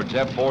Guilford's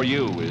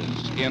F-4U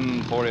is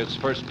in for its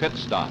first pit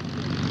stop.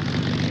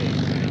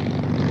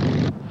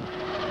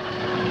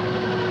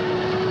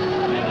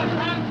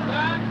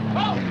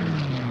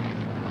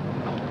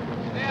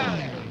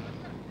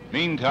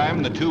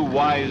 Meantime, the 2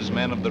 wise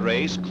men of the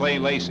race, Clay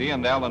Lacy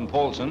and Alan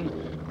Paulson,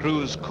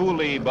 cruise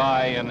coolly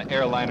by in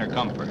airliner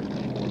comfort.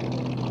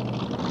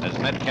 As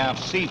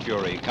Metcalf's Sea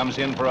Fury comes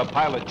in for a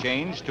pilot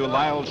change to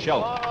Lyle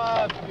Shelton.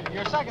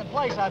 You're second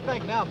place, I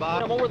think, now,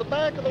 Bob. I'm over the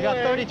back of the You got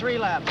way. 33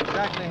 laps,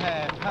 exactly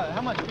half.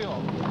 How much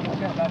fuel? We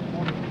got about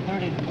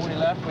 30 to 40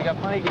 left. We got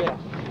plenty of gas.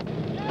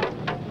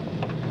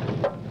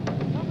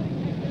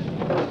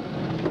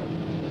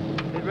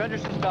 It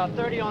registers about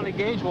 30 on the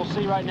gauge. We'll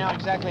see right now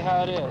exactly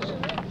how it is.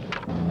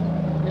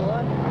 You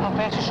what? How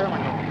fast is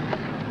Sherman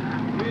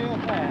going? Real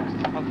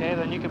fast. Okay,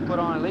 then you can put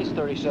on at least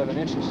 37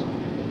 inches.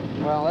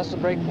 Well, that's the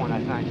break point, I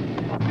think.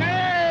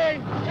 Hey!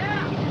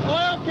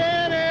 Oil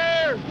can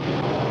here!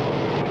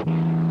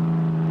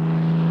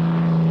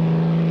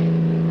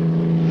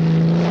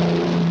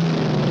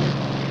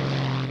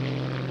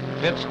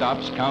 Pit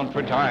stops count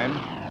for time.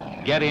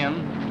 Get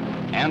in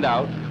and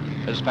out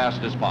as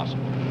fast as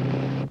possible.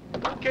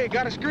 Okay,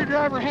 got a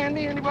screwdriver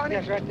handy, anybody?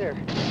 Yes, right there.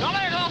 Don't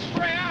let it all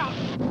spray out!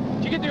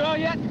 Did you get the oil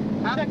yet?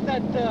 Check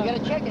that, you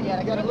gotta check it yet.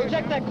 I gotta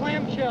check that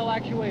clamshell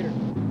actuator.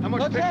 How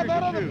much Let's have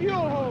that other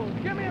fuel hose.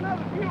 Give me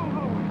another fuel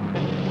hose.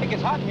 I think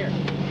it's hot in here.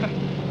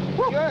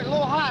 You're a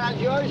little hot, aren't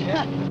yours?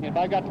 Yeah. If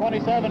I got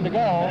 27 to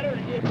go.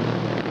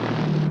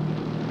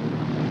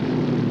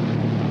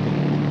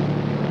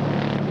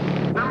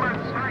 Number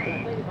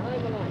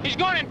 3. He's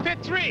going in pit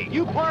 3.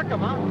 You park him,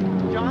 huh,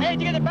 John? Hey,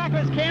 did you get the back of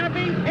his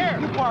canopy? Here.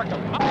 You park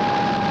him.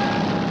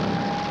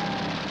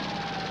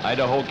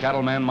 Idaho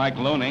cattleman Mike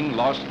Loening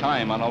lost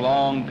time on a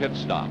long pit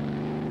stop.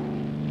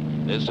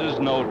 This is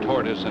no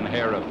tortoise and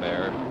hare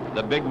affair.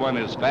 The big one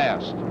is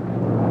fast.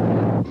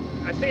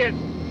 I see it.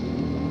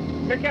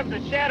 Here comes a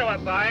shadow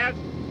up by us.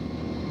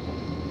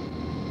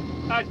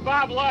 Oh, it's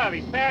Bob Love.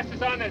 He's past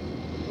us on the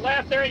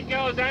left. There he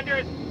goes under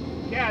us.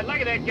 God, look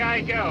at that guy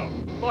go.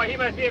 Boy, he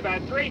must be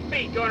about 3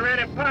 feet going around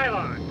that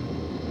pylon.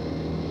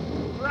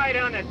 Right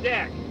on the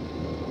deck.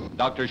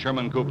 Dr.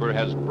 Sherman Cooper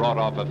has brought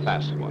off a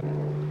fast one.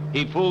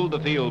 He fooled the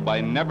field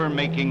by never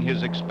making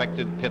his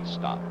expected pit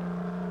stop.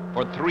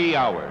 For 3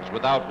 hours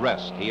without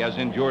rest, he has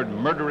endured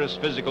murderous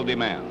physical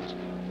demands,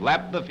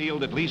 lapped the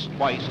field at least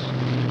twice,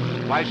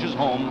 flashes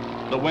home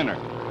the winner.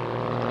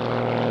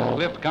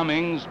 Cliff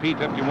Cummings,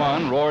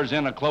 P-51, roars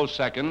in a close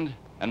second,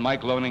 and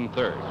Mike Loening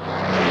third.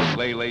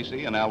 Clay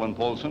Lacy and Alan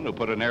Paulson, who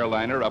put an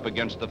airliner up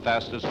against the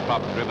fastest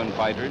prop-driven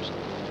fighters,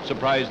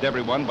 surprised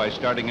everyone by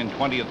starting in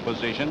 20th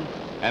position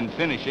and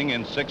finishing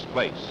in 6th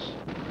place.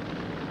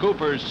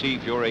 Cooper's Sea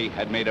Fury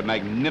had made a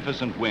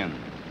magnificent win.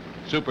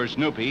 Super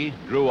Snoopy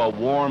drew a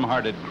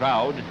warm-hearted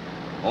crowd.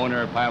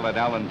 Owner-pilot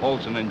Alan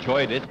Paulson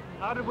enjoyed it.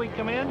 How did we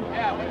come in?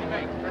 Yeah, what do you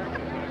think?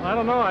 I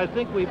don't know. I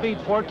think we beat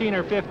 14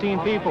 or 15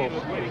 people.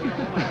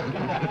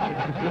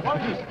 What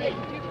did you speak?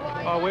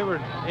 Oh, we were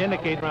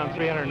indicating around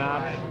 300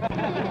 knots.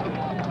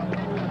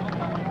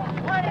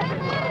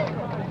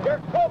 Your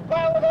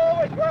co-pilot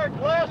always wears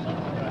glasses.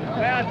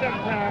 Well,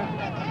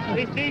 sometimes.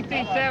 These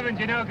DC-7s,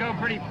 you know, go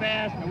pretty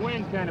fast, and the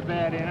wind's kind of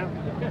bad in them.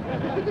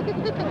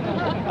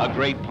 A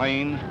great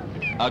plane,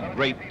 a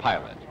great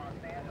pilot.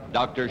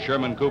 Dr.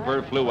 Sherman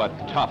Cooper flew a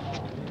tough,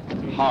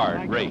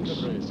 hard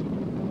race.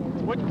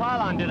 Which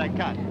pylon did I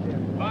cut?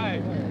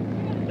 5.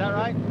 Is that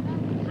right?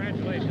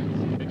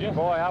 Congratulations. Did you?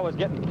 Boy, I was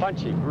getting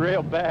punchy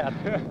real bad.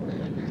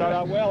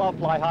 So, well, I'll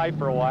fly high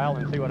for a while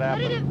and see what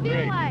happens. What did it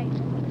feel like?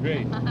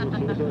 Great.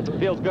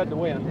 Feels good to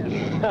win.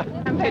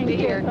 Good to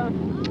hear.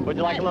 Would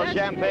you like a little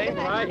champagne?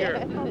 Right here.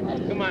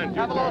 Come on.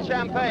 Have a little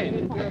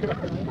champagne.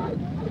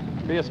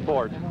 Be a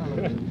sport.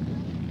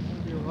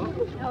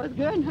 That was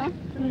good, huh?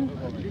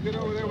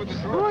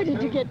 Boy,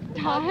 did you get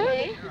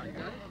tired?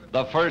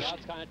 The first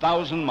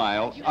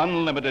 1,000-mile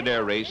unlimited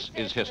air race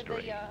is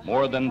history.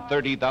 More than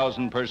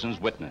 30,000 persons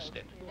witnessed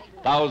it.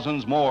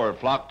 Thousands more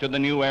flocked to the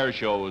new air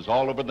shows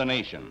all over the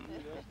nation.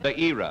 The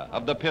era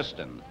of the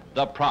piston,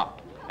 the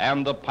prop,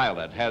 and the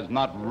pilot has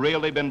not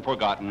really been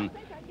forgotten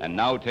and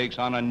now takes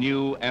on a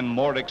new and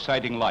more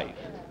exciting life,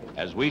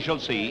 as we shall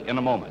see in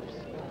a moment.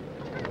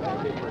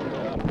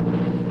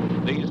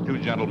 These two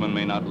gentlemen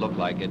may not look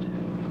like it,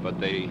 but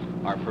they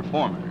are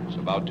performers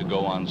about to go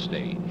on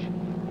stage.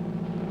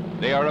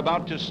 They are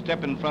about to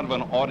step in front of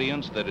an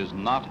audience that is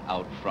not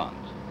out front,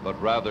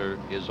 but rather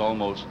is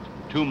almost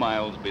 2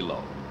 miles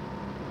below.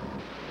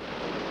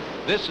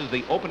 This is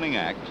the opening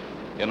act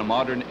in a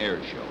modern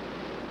air show.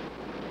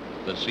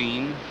 The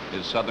scene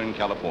is Southern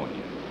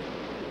California.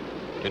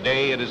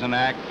 Today it is an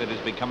act that is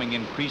becoming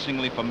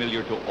increasingly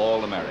familiar to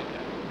all America.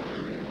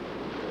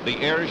 The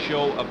air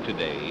show of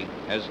today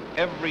has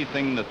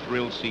everything the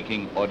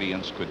thrill-seeking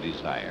audience could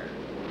desire.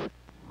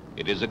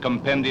 It is a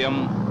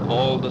compendium of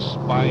all the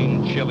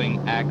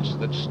spine-chilling acts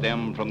that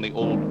stem from the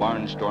old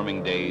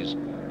barnstorming days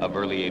of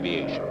early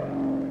aviation.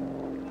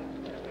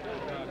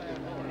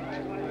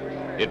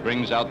 It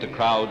brings out the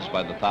crowds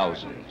by the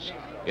thousands.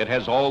 It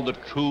has all the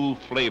true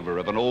flavor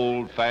of an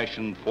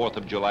old-fashioned 4th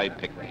of July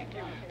picnic.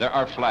 There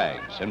are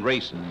flags and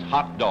races,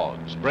 hot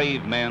dogs,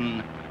 brave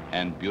men,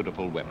 and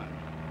beautiful women.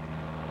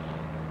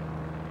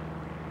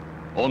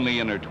 Only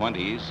in her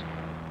 20s,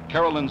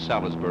 Carolyn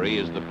Salisbury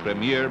is the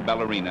premier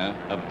ballerina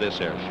of this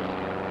air show.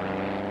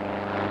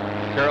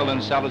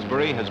 Carolyn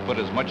Salisbury has put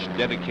as much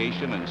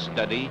dedication and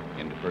study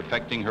into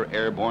perfecting her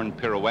airborne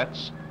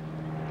pirouettes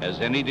as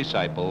any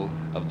disciple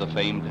of the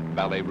famed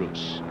Ballet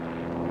Russe.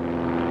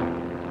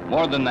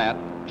 More than that,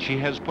 she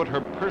has put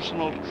her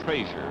personal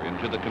treasure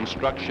into the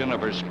construction of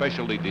her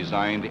specially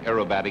designed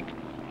aerobatic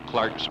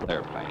Clark's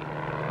airplane.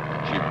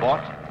 She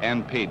bought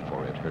and paid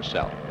for it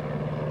herself.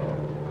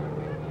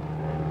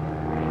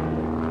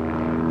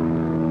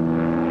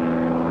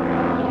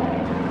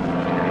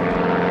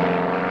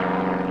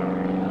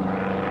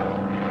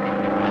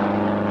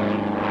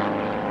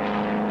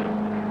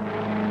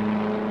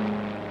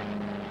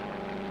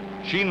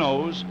 She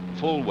knows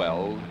full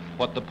well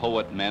what the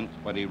poet meant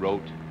when he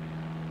wrote,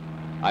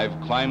 "I've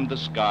climbed the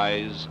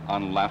skies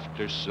on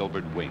laughter's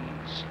silvered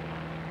wings."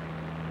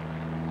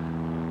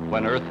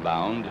 When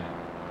earthbound,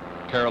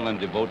 Carolyn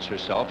devotes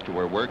herself to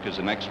her work as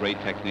an X-ray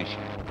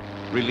technician.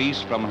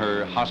 Released from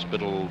her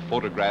hospital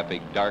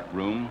photographic dark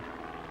room,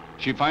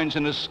 she finds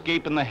an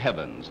escape in the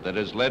heavens that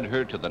has led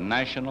her to the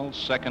national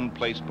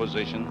second-place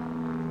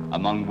position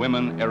among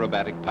women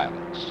aerobatic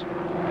pilots.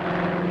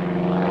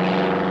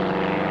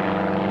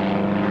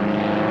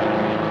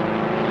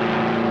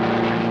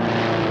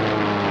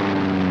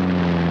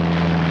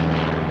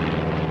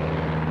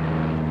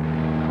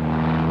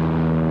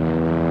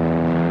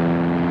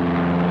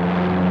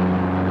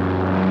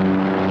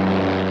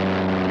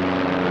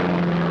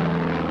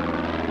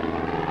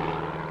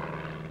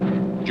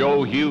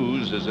 Joe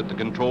Hughes is at the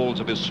controls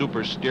of his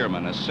Super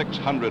Stearman, a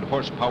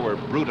 600-horsepower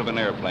brute of an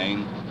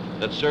airplane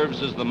that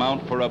serves as the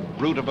mount for a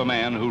brute of a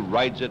man who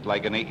rides it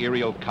like an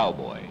aerial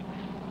cowboy.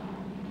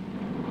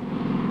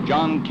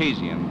 John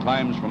Kasian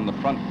climbs from the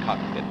front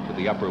cockpit to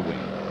the upper wing.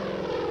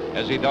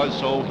 As he does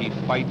so, he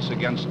fights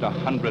against a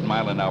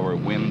 100-mile-an-hour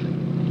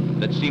wind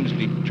that seems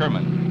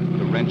determined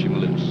to wrench him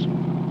loose.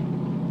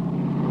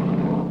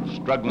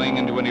 Struggling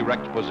into an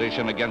erect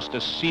position against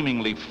a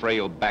seemingly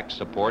frail back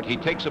support, he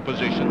takes a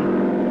position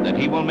that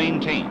he will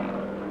maintain,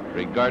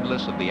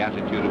 regardless of the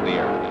attitude of the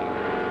airplane.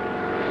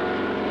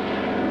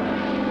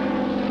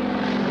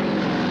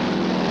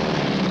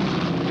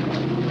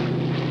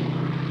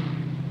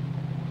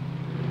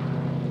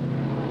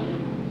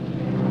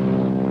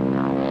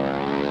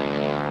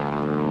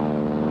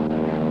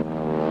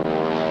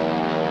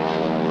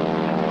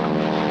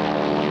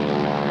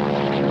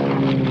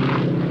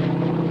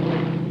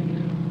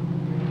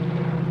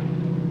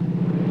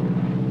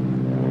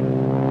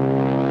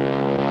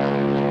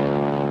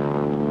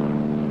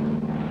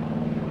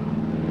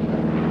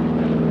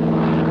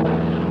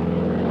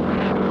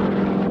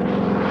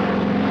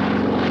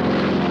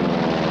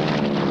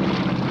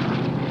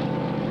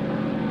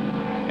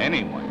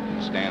 Anyone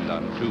can stand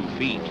on 2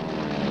 feet.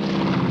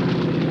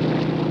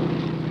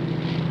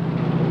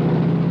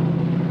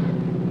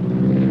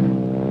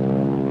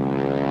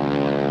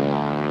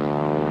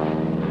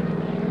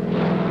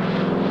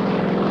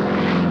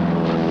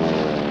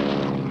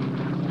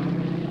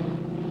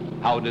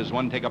 How does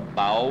one take a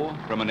bow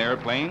from an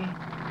airplane?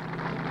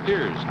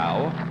 Here's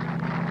how.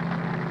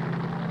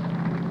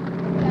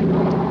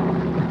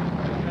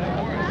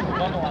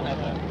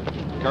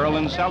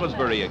 Carolyn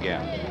Salisbury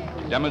again,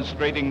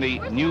 demonstrating the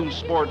new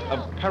sport of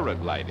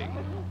paragliding.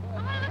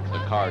 The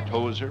car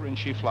tows her and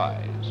she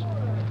flies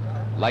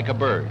like a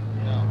bird.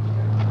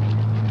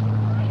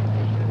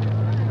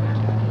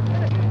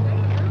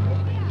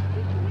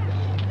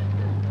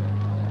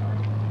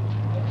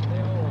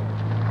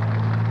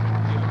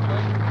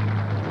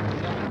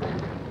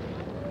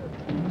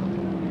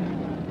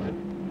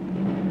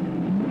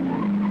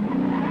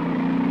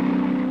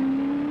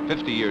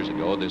 50 years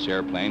ago, this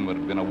airplane would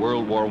have been a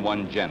World War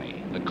I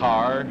Jenny. The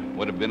car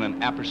would have been an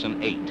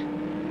Apperson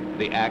 8.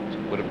 The act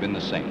would have been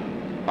the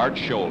same. Art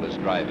Scholl is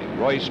driving.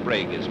 Roy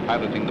Sprague is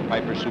piloting the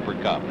Piper Super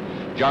Cub.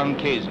 John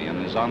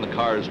Kasian is on the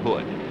car's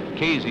hood.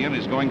 Kasian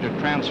is going to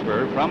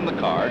transfer from the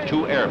car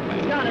to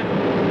airplane. Got it.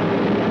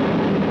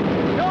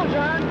 Go,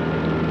 John.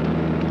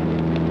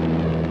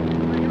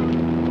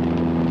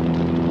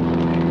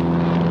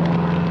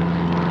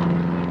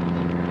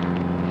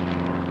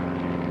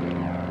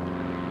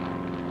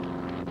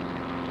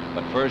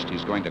 But first,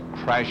 he's going to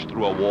crash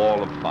through a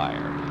wall of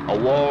fire. A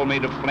wall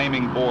made of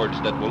flaming boards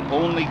that will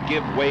only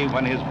give way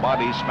when his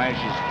body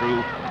smashes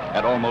through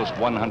at almost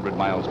 100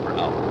 miles per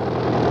hour.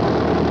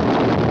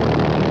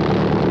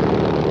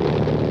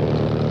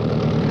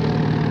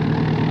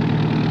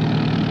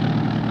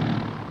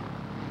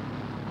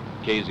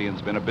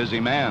 Kasian's been a busy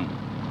man.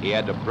 He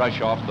had to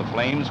brush off the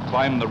flames,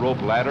 climb the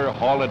rope ladder,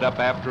 haul it up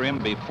after him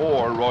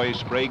before Roy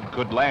Sprague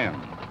could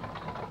land.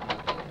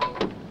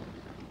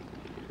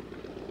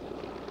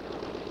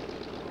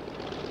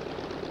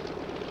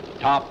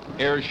 Top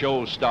air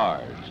show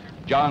stars,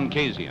 John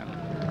Kasian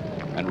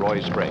and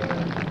Roy Sprague.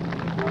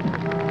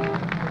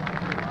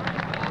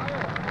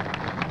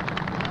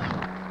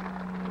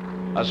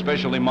 A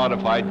specially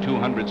modified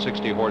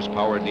 260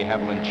 horsepower de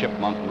Havilland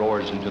Chipmunk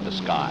roars into the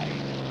sky.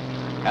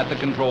 At the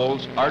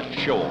controls, Art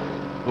Scholl,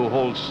 who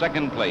holds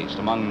second place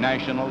among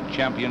national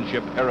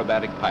championship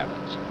aerobatic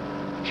pilots.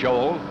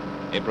 Scholl,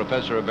 a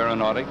professor of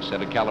aeronautics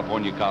at a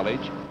California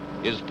college,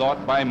 is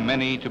thought by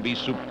many to be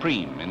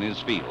supreme in his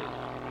field.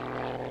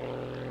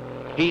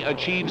 He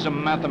achieves a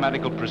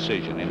mathematical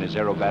precision in his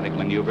aerobatic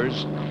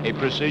maneuvers, a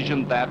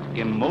precision that,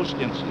 in most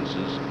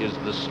instances, is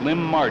the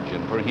slim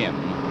margin for him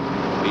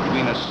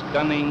between a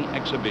stunning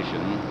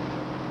exhibition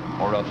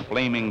or a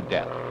flaming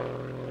death.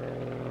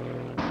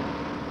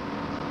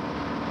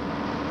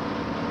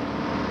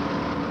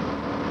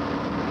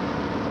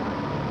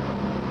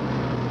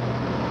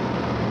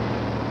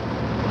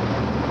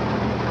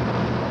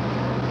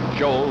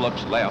 Scholl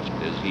looks left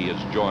as he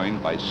is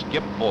joined by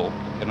Skip Volk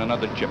and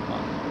another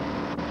Chipmunk.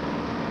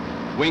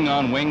 Wing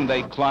on wing,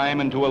 they climb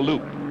into a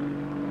loop.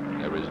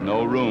 There is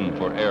no room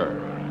for error.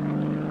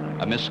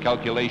 A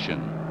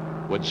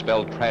miscalculation would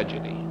spell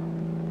tragedy.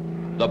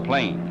 The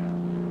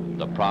plane,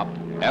 the prop,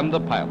 and the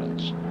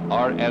pilots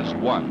are as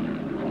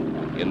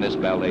one in this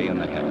ballet in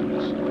the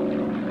heavens.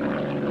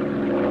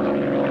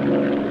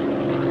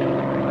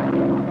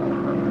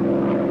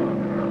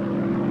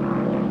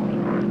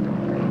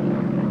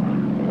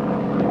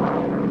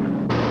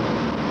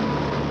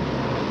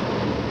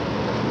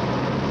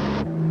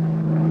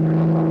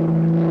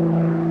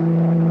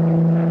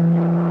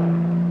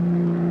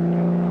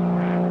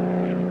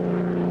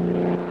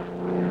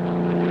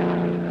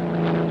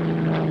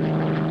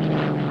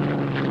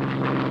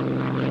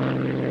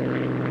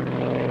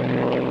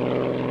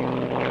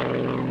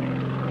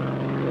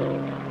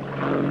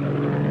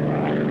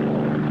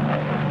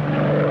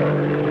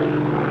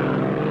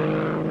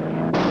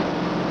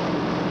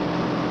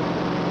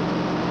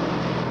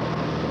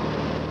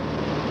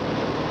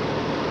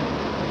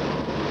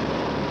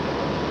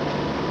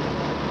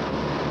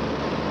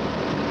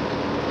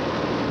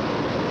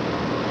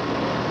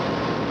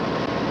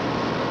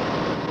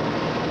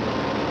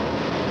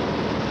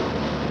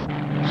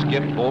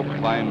 Skip Volk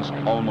climbs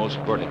almost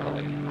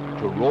vertically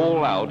to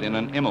roll out in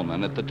an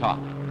Immelman at the top.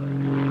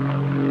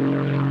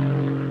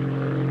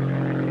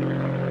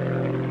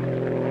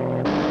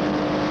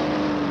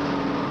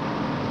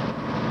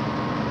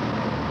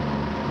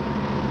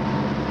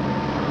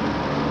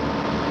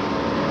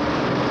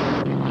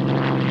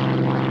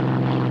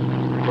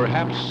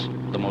 Perhaps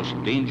the most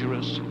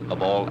dangerous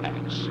of all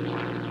acts.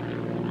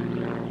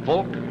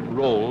 Volk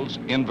rolls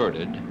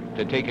inverted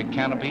to take a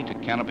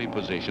canopy-to-canopy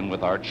position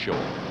with Art Scholl.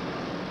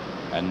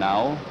 And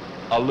now,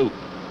 a loop,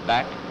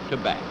 back to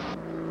back.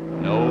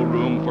 No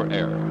room for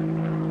error.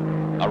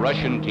 A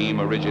Russian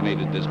team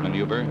originated this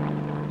maneuver.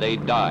 They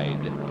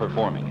died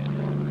performing it.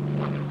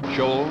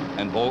 Scholl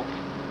and Volk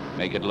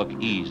make it look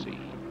easy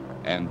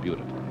and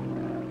beautiful.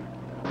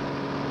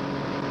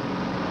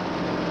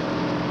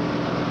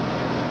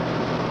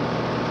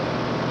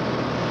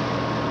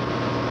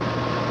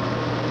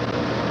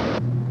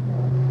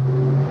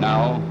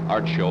 Now,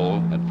 Art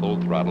Scholl at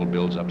full throttle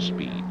builds up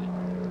speed.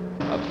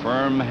 A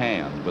firm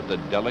hand with the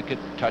delicate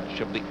touch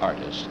of the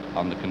artist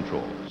on the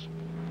controls.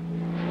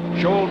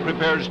 Scholl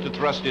prepares to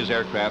thrust his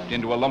aircraft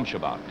into a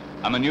Lumschevak,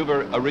 a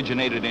maneuver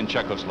originated in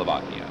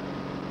Czechoslovakia.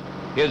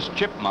 His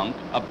Chipmunk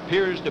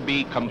appears to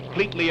be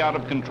completely out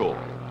of control.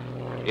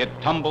 It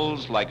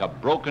tumbles like a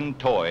broken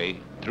toy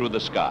through the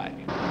sky.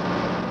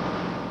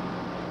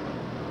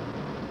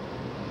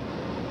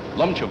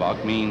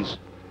 Lumschevak means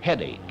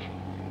headache.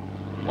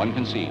 One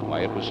can see why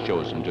it was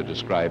chosen to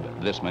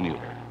describe this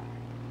maneuver.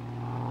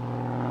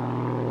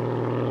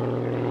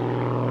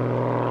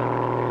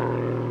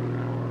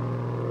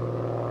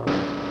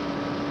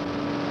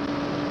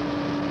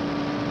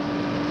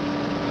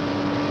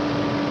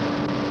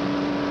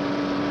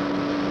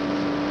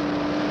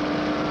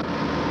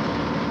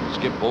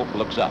 Skip Volk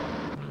looks up.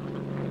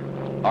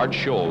 Art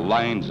Scholl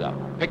lines up,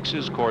 picks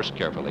his course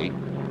carefully.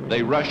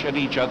 They rush at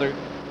each other.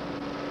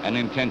 An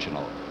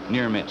intentional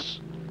near miss.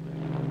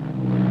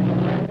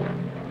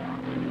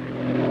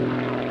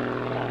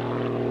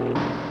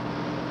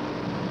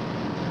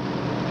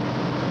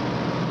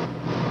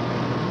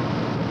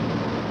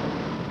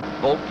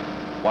 Bolt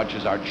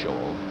watches Art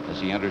Scholl as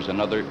he enters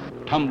another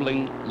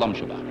tumbling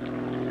Lumshabat.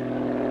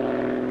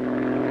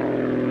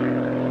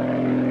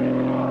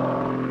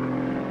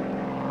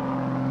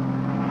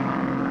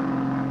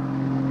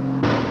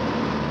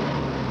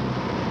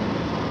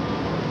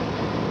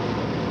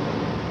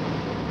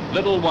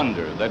 Little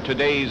wonder that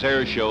today's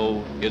air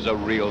show is a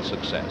real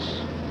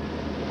success,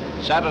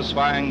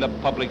 satisfying the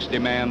public's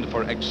demand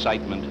for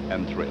excitement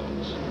and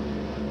thrills,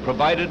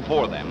 provided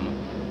for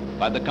them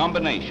by the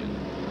combination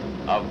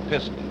of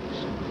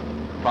pistons,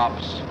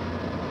 props,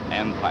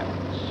 and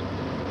pilots.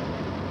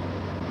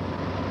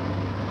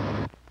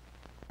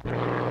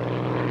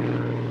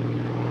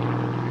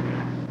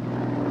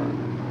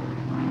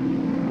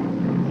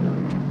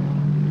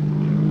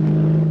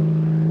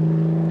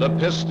 The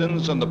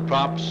pistons and the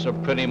props are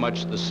pretty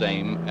much the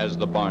same as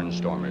the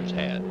Barnstormers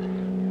had.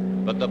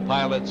 But the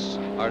pilots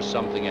are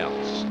something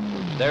else.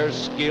 Their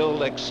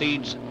skill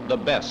exceeds the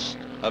best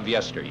of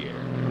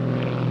yesteryear.